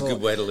a number good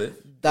one. way to live.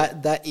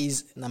 That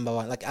is number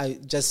one. Like I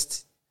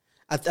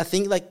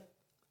think like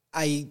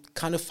I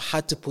kind of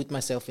had to put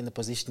myself in a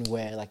position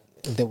where like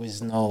there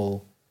was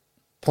no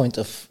point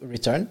of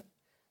return,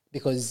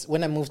 because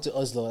when I moved to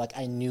Oslo, like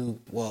I knew,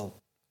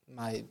 well,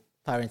 my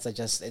parents are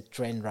just a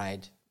train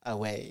ride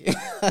away.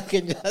 I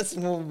can just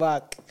move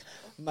back.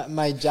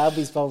 My job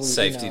is probably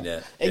safety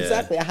net.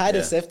 Exactly. I had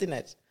a safety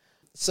net.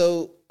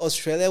 So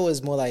Australia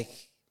was more like,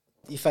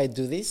 if I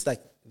do this,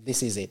 like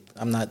this is it.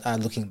 I'm not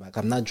looking back.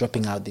 I'm not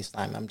dropping out this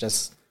time.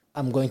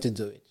 I'm going to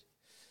do it.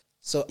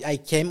 So I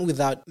came with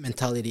that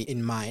mentality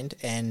in mind,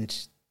 and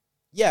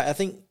yeah, I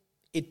think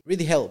it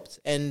really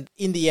helped. And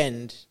in the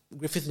end,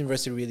 Griffith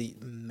University really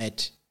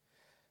met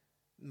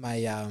my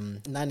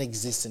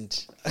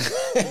non-existent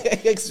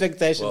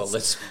expectations. Well,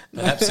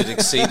 perhaps it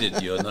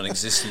exceeded your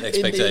non-existent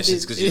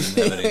expectations because you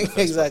didn't have it in the first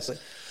exactly.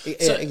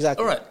 place. So,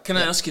 exactly. All right. Can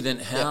I ask you then,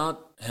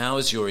 how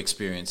is your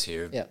experience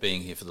here,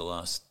 being here for the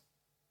last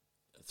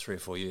 3 or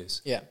 4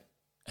 years? Yeah.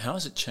 How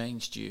has it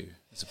changed you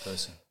as a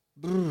person?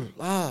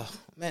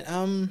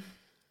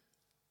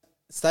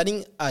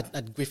 Studying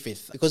at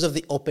Griffith, because of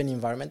the open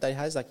environment that it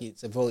has, like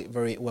it's a very,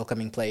 very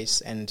welcoming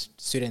place, and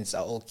students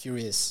are all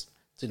curious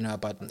to know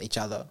about each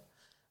other.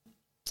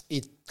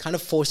 It kind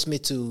of forced me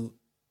to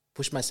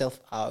push myself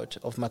out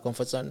of my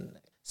comfort zone.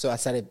 So I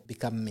started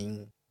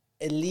becoming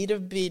a little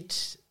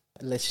bit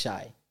less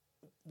shy.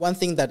 One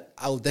thing that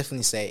I'll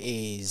definitely say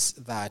is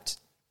that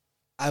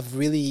I've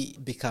really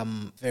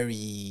become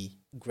very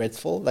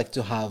grateful, like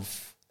to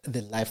have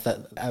the life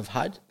that I've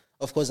had.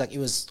 Of course, like it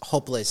was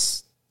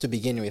hopeless to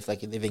begin with,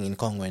 like living in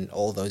Congo and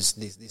all these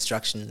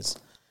distractions,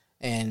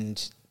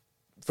 and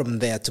from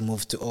there to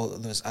move to all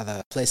those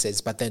other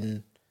places. But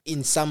then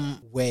in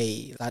some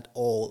way that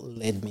all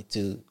led me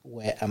to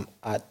where I'm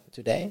at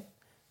today.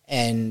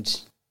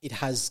 And it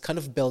has kind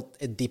of built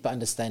a deeper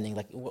understanding.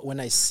 Like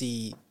when I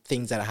see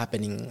things that are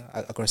happening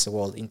across the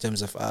world in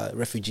terms of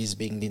refugees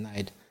being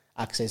denied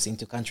access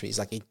into countries,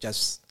 like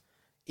it's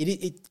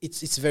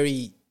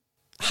very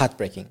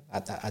heartbreaking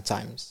at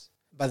times.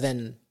 But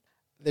then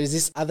there's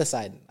this other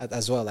side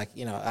as well, like,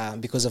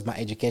 because of my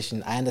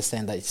education, I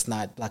understand that it's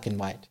not black and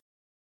white.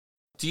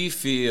 Do you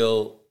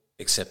feel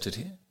accepted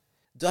here?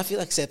 Do I feel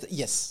accepted?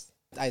 Yes,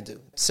 I do,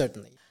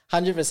 certainly.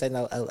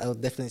 100%, I'll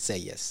definitely say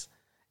yes.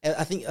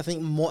 I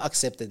think more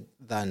accepted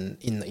than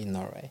in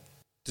Norway.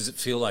 Does it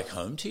feel like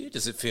home to you?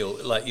 Does it feel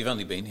like you've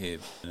only been here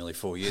nearly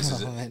 4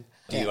 years?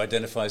 Do you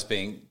identify as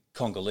being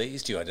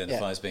Congolese? Do you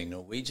identify as being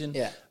Norwegian?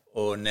 Yeah.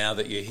 Or now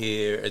that you're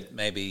here,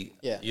 maybe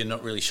you're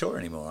not really sure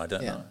anymore? I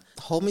don't know.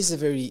 Home is a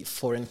very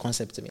foreign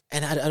concept to me.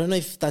 And I don't know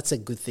if that's a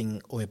good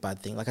thing or a bad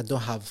thing. Like, I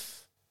don't have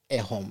a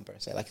home per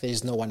se. Like,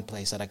 there's no one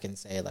place that I can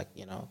say, like,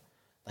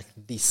 like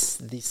this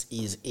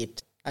is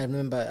it. I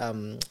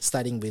remember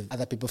studying with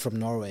other people from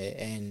Norway,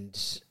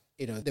 and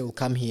they will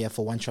come here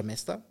for one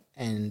trimester,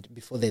 and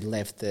before they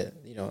left,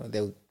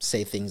 they'll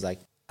say things like,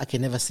 I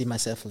can never see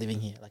myself living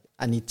here. Like,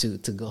 I need to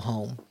go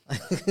home.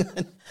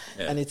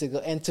 I need to go.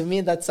 And to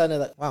me, that sounded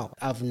like, wow,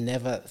 I've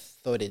never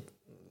thought it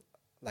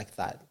like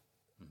that.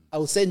 I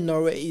would say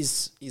Norway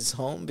is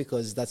home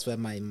because that's where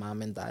my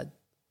mom and dad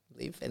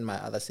live and my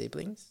other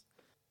siblings.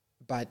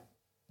 But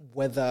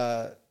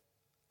whether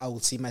I will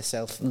see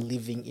myself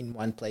living in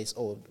one place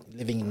or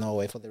living in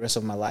Norway for the rest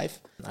of my life,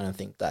 I don't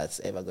think that's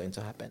ever going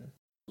to happen.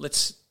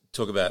 Let's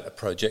talk about a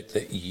project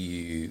that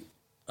you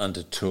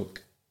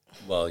undertook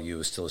while you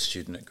were still a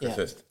student at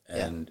Griffith,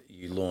 and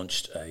you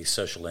launched a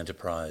social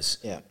enterprise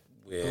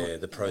where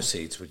the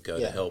proceeds would go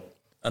to help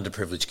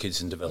underprivileged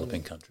kids in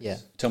developing countries. Yeah.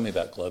 Tell me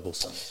about Global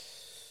Sons.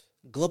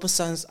 Global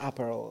Sons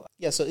Apparel.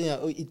 Yeah, so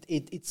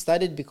it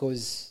started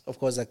because, of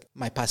course, like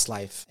my past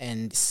life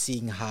and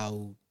seeing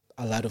how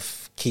a lot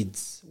of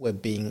kids were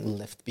being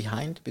left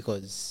behind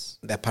because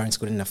their parents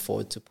couldn't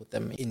afford to put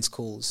them in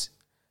schools.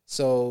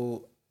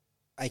 So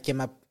I came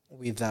up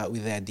with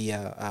the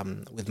idea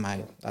with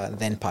my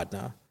then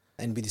partner,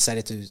 and we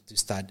decided to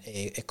start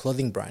a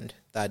clothing brand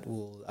that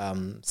will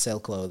sell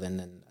clothes and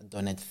then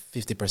donate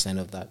 50%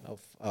 of that,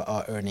 of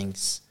our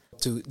earnings,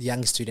 to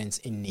young students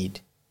in need.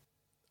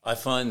 I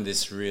find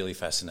this really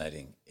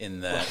fascinating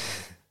in that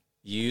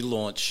you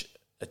launch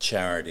a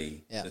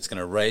charity that's going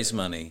to raise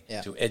money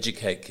to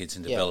educate kids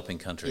in developing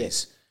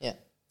countries. Yeah.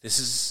 This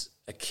is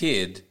a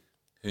kid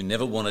who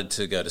never wanted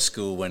to go to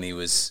school when he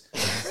was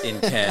in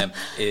camp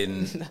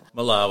in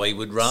Malawi,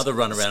 would rather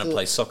run around and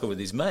play soccer with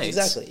his mates.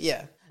 Exactly,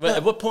 yeah. But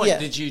at what point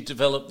did you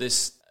develop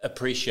this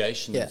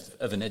appreciation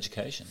of an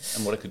education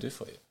and what it could do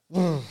for you?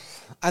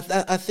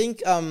 I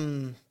think,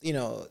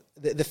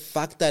 the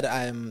fact that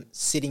I'm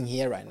sitting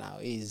here right now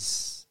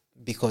is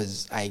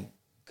because I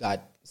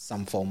got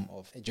some form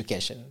of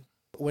education.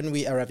 When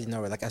we arrived in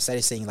Norway, like I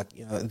started saying,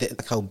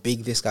 how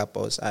big this gap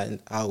was and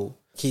how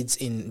kids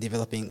in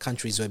developing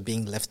countries were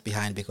being left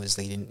behind because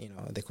they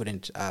didn't, they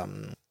couldn't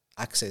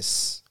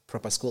access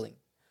proper schooling.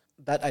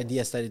 That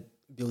idea started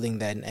building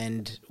then,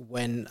 and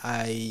when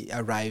I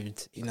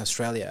arrived in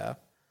Australia,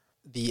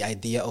 the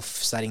idea of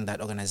starting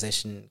that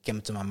organization came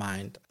to my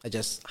mind. I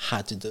just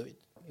had to do it.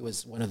 It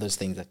was one of those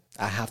things that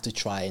I have to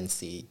try and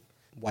see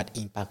what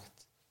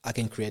impact I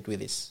can create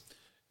with this.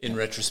 In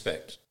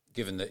retrospect,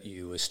 given that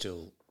you were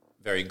still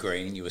very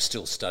green, you were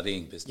still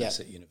studying business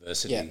at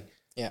university,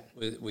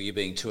 were you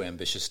being too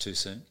ambitious too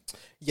soon?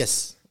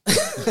 Yes.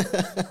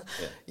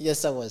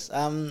 Yes, I was.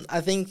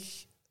 I think,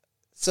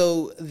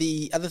 so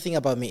the other thing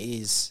about me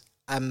is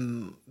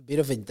I'm a bit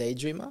of a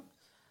daydreamer.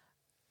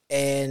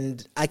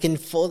 And I can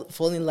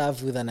fall in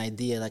love with an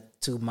idea like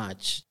too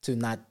much to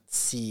not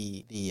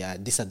see the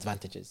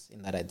disadvantages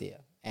in that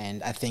idea.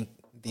 And I think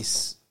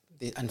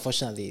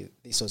unfortunately,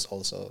 this was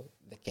also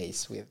the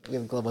case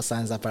with Global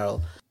Sons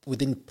Apparel. We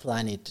didn't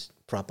plan it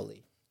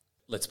properly.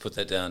 Let's put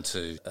that down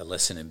to a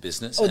lesson in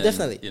business. Oh,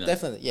 definitely,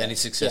 definitely. Yeah. Many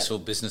successful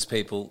business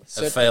people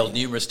have failed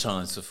numerous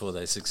times before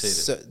they succeeded.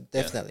 So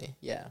definitely,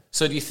 yeah.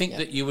 So do you think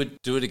that you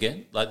would do it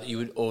again, like that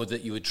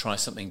you would try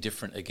something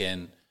different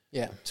again?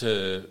 Yeah,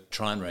 to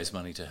try and raise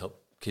money to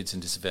help kids in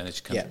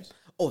disadvantaged countries.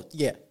 Yeah. Oh,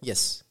 yeah.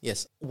 Yes.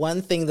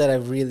 One thing that I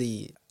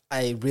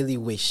really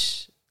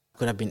wish I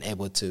could have been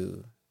able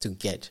to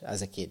get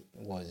as a kid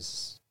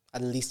was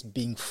at least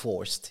being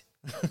forced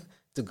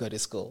to go to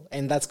school,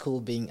 and that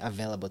school being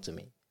available to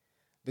me.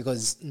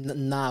 Because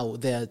now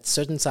there are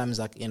certain times,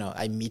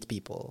 I meet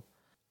people,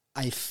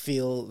 I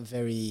feel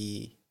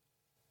very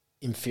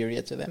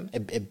inferior to them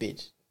a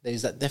bit. There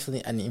is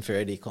definitely an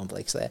inferiority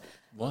complex there.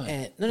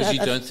 Why? Because you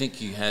don't think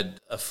you had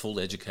a full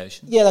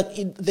education? Yeah,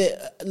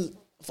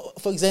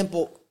 for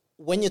example,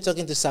 when you're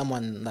talking to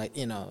someone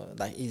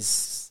that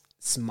is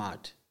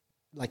smart,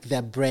 like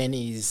their brain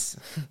is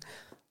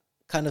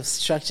kind of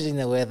structured in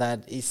a way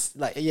that is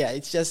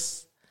it's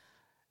just,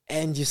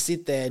 and you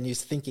sit there and you're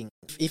thinking,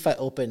 if I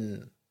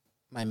open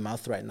my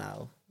mouth right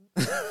now,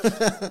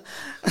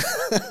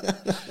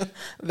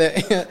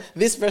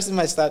 this person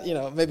might start,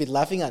 maybe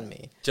laughing at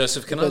me.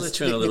 Joseph, can I let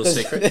you in a little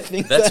secret?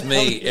 That's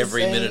me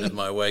every minute of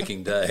my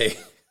waking day.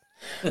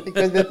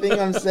 Because the thing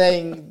I'm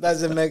saying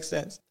doesn't make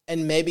sense.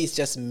 And maybe it's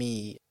just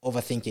me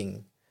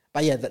overthinking.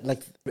 But yeah,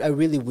 I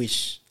really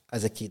wish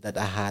as a kid that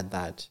I had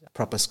that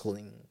proper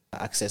schooling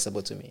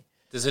accessible to me.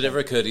 Does it ever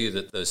occur to you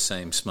that those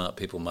same smart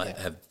people might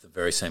have the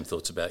very same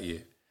thoughts about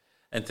you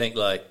and think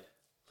look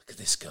at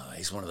this guy,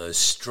 he's one of those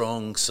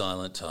strong,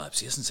 silent types.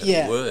 He hasn't said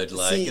a word,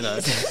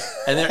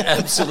 and they're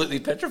absolutely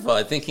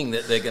petrified, thinking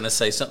that they're going to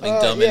say something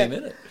dumb any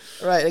minute.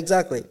 Right,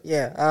 exactly.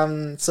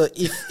 Yeah. So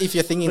if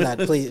you're thinking that,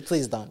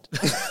 please don't.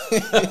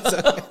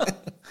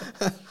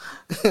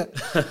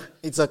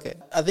 It's okay.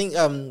 I think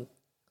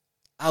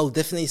I'll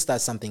definitely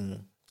start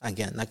something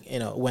again,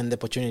 when the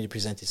opportunity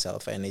presents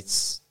itself, and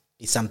it's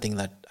something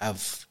that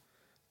I've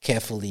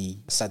carefully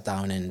sat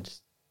down and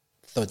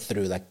thought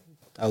through.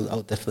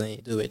 I'll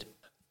definitely do it.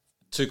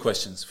 2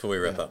 questions before we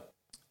wrap up.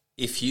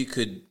 If you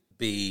could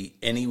be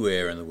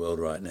anywhere in the world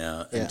right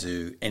now and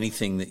do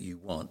anything that you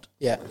want,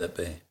 what would that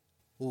be?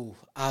 Ooh,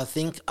 I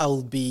think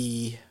I'll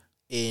be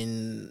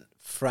in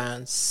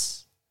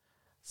France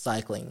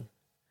cycling,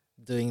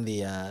 doing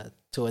the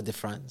Tour de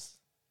France.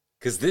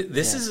 Because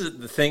this is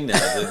the thing now,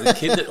 the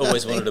kid that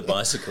always wanted a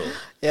bicycle,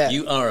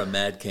 you are a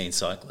mad keen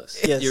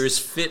cyclist. Yes. You're as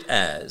fit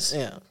as,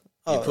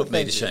 you put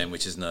me to shame,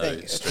 which is no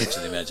stretch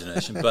of the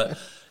imagination, but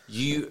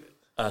you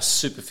are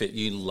super fit.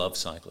 You love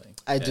cycling.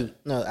 I do.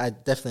 No, I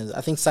definitely.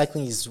 I think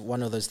cycling is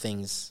one of those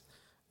things.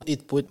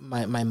 It put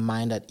my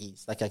mind at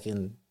ease. Like I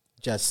can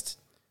just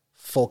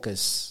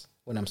focus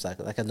when I'm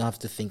cycling. Like I don't have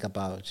to think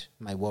about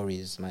my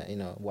worries,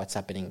 what's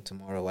happening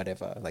tomorrow,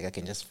 whatever. Like I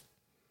can just,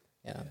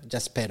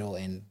 just pedal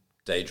and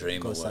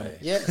daydream away.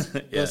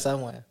 Go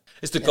somewhere.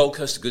 Is the Gold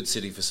Coast a good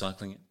city for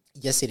cycling?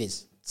 Yes, it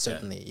is.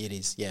 Certainly, it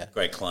is. Yeah.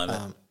 Great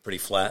climate. Pretty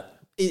flat.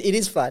 It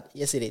is flat.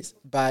 Yes, it is.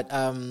 But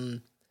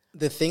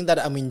the thing that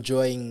I'm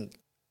enjoying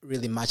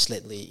really much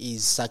lately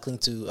is cycling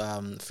to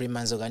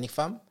Freeman's Organic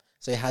Farm.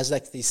 So it has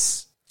like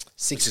this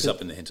which is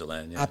up in the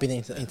hinterland. Yeah. Up in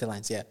the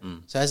hinterlands, yeah.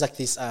 So it has like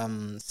this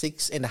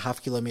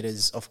 6.5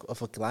 kilometers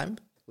of a climb,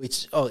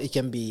 which it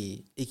can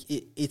be.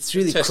 It's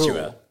really Test cool. You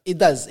out. It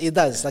does.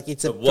 Like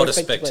it's but a what a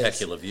perfect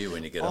spectacular place. view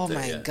when you get up there.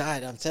 Oh my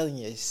God, I'm telling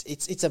you,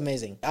 it's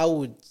amazing. I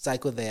would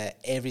cycle there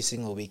every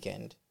single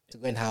weekend to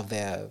go and have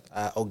their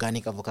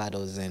organic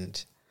avocados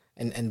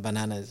and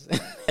bananas.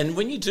 And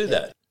when you do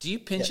that, do you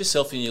pinch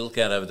yourself and you look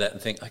out over that and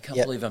think, I can't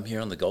believe I'm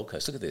here on the Gold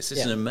Coast. Look at this. This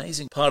is an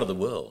amazing part of the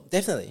world.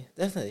 Definitely.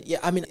 Yeah,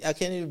 I mean, I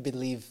can't even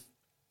believe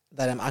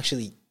that I'm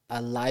actually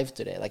alive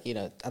today. Like,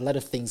 a lot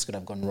of things could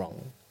have gone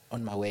wrong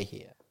on my way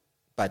here,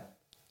 but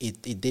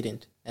it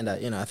didn't. And,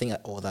 I think I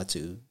owe that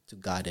to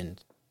God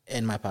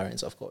and my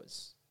parents, of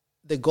course.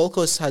 The Gold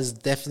Coast has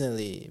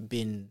definitely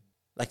been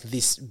like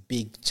this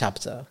big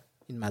chapter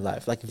in my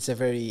life. Like it's a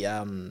very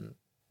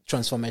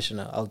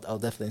transformational. I'll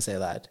definitely say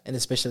that, and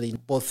especially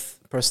both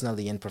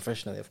personally and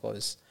professionally, of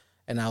course.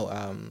 And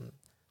now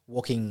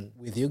working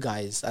with you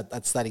guys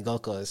at Study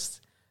Gold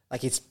Coast,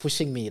 like it's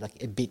pushing me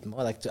like a bit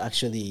more, like to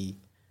actually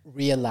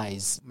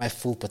realize my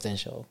full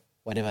potential,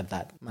 whatever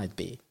that might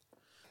be.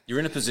 You're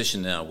in a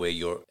position now where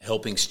you're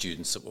helping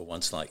students that were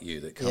once like you,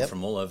 that come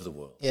from all over the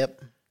world,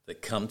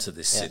 that come to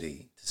this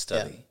city to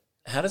study.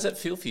 How does that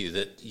feel for you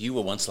that you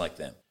were once like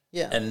them?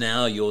 Yeah. And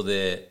now you're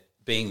there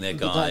being their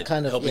guide,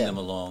 kind of, helping them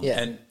along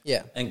and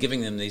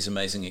giving them these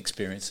amazing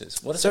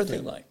experiences. What does that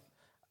feel like?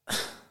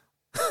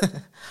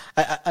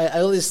 I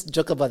always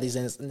joke about this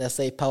and I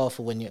say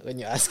powerful when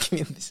you ask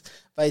me this.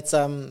 But it's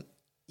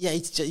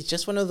it's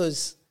just one of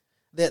those.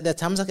 There are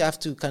times like I have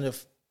to kind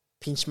of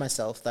pinch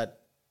myself that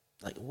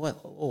like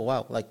what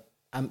wow, like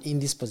I'm in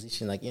this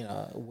position, like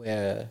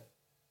where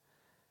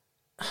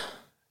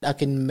I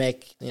can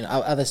make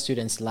other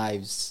students'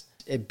 lives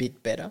a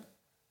bit better.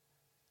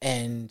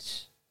 And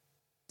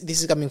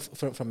this is coming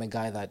from a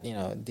guy that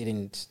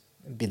didn't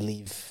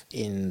believe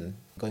in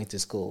going to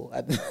school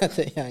at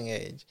a young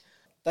age.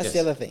 That's the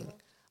other thing.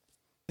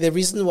 The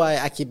reason why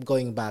I keep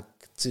going back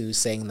to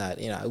saying that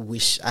I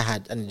wish I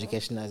had an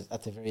education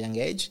at a very young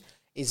age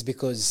is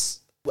because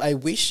I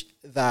wish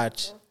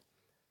that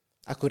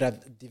I could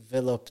have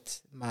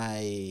developed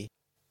my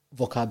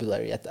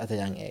vocabulary at a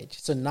young age.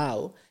 So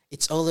now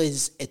it's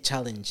always a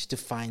challenge to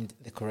find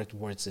the correct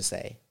words to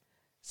say.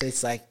 So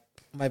it's like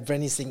my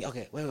brain is saying,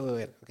 okay,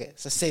 wait. Okay,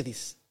 so say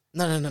this.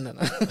 No.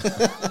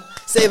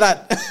 Say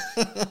that.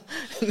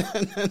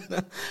 No.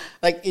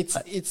 Like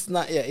it's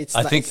not. Yeah, it's.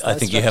 I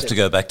think you have to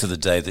go back to the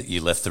day that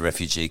you left the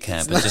refugee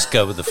camp and just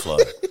go with the flow.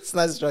 It's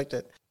not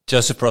structured.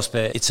 Joseph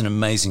Prosper, it's an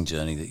amazing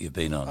journey that you've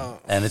been on,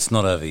 and it's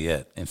not over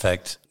yet. In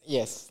fact,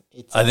 yes,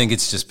 I think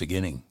it's just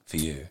beginning for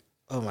you.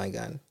 Oh my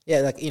God! Yeah,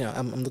 like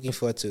I'm looking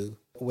forward to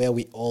where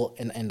we all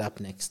end up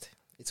next.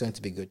 It's going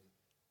to be good.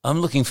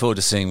 I'm looking forward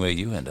to seeing where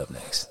you end up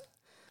next.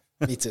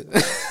 Me too.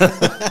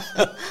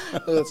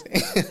 We'll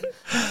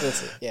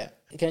see. Yeah.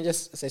 Can I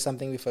just say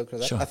something before I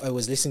close up? Sure. I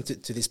was listening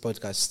to this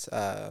podcast.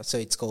 So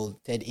it's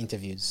called TED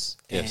Interviews.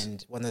 Yes.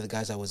 And one of the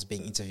guys that was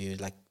being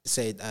interviewed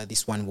said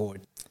this one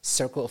word,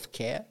 circle of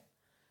care.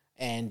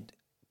 And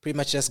pretty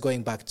much just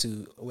going back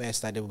to where I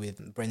started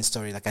with Bren's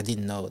story, like I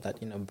didn't know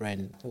that,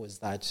 Bren was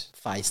that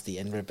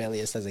feisty and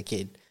rebellious as a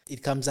kid.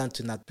 It comes down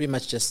to not pretty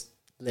much just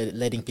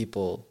letting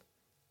people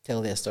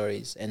tell their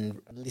stories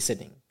and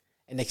listening.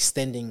 And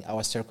extending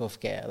our circle of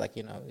care,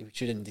 we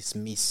shouldn't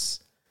dismiss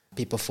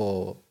people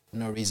for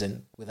no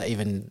reason without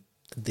even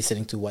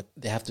listening to what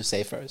they have to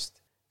say first.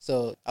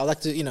 So I'd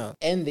like to,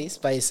 end this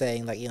by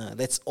saying,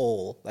 let's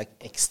all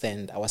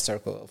extend our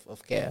circle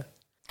of care.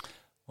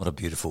 What a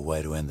beautiful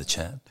way to end the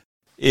chat.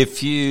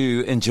 If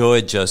you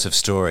enjoyed Joseph's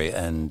story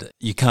and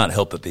you can't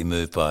help but be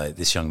moved by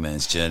this young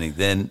man's journey,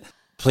 then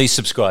please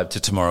subscribe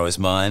to Tomorrow Is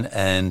Mine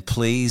and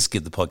please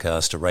give the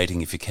podcast a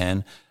rating if you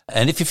can.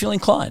 And if you feel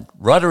inclined,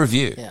 write a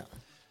review. Yeah.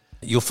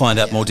 You'll find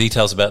out more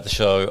details about the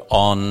show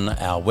on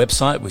our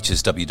website, which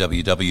is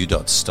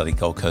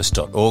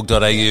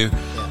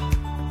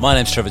www.studygoldcoast.org.au. My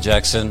name's Trevor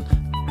Jackson.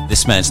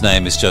 This man's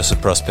name is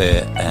Joseph Prosper,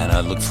 and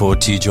I look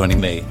forward to you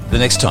joining me the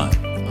next time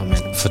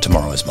for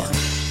Tomorrow Is Mine.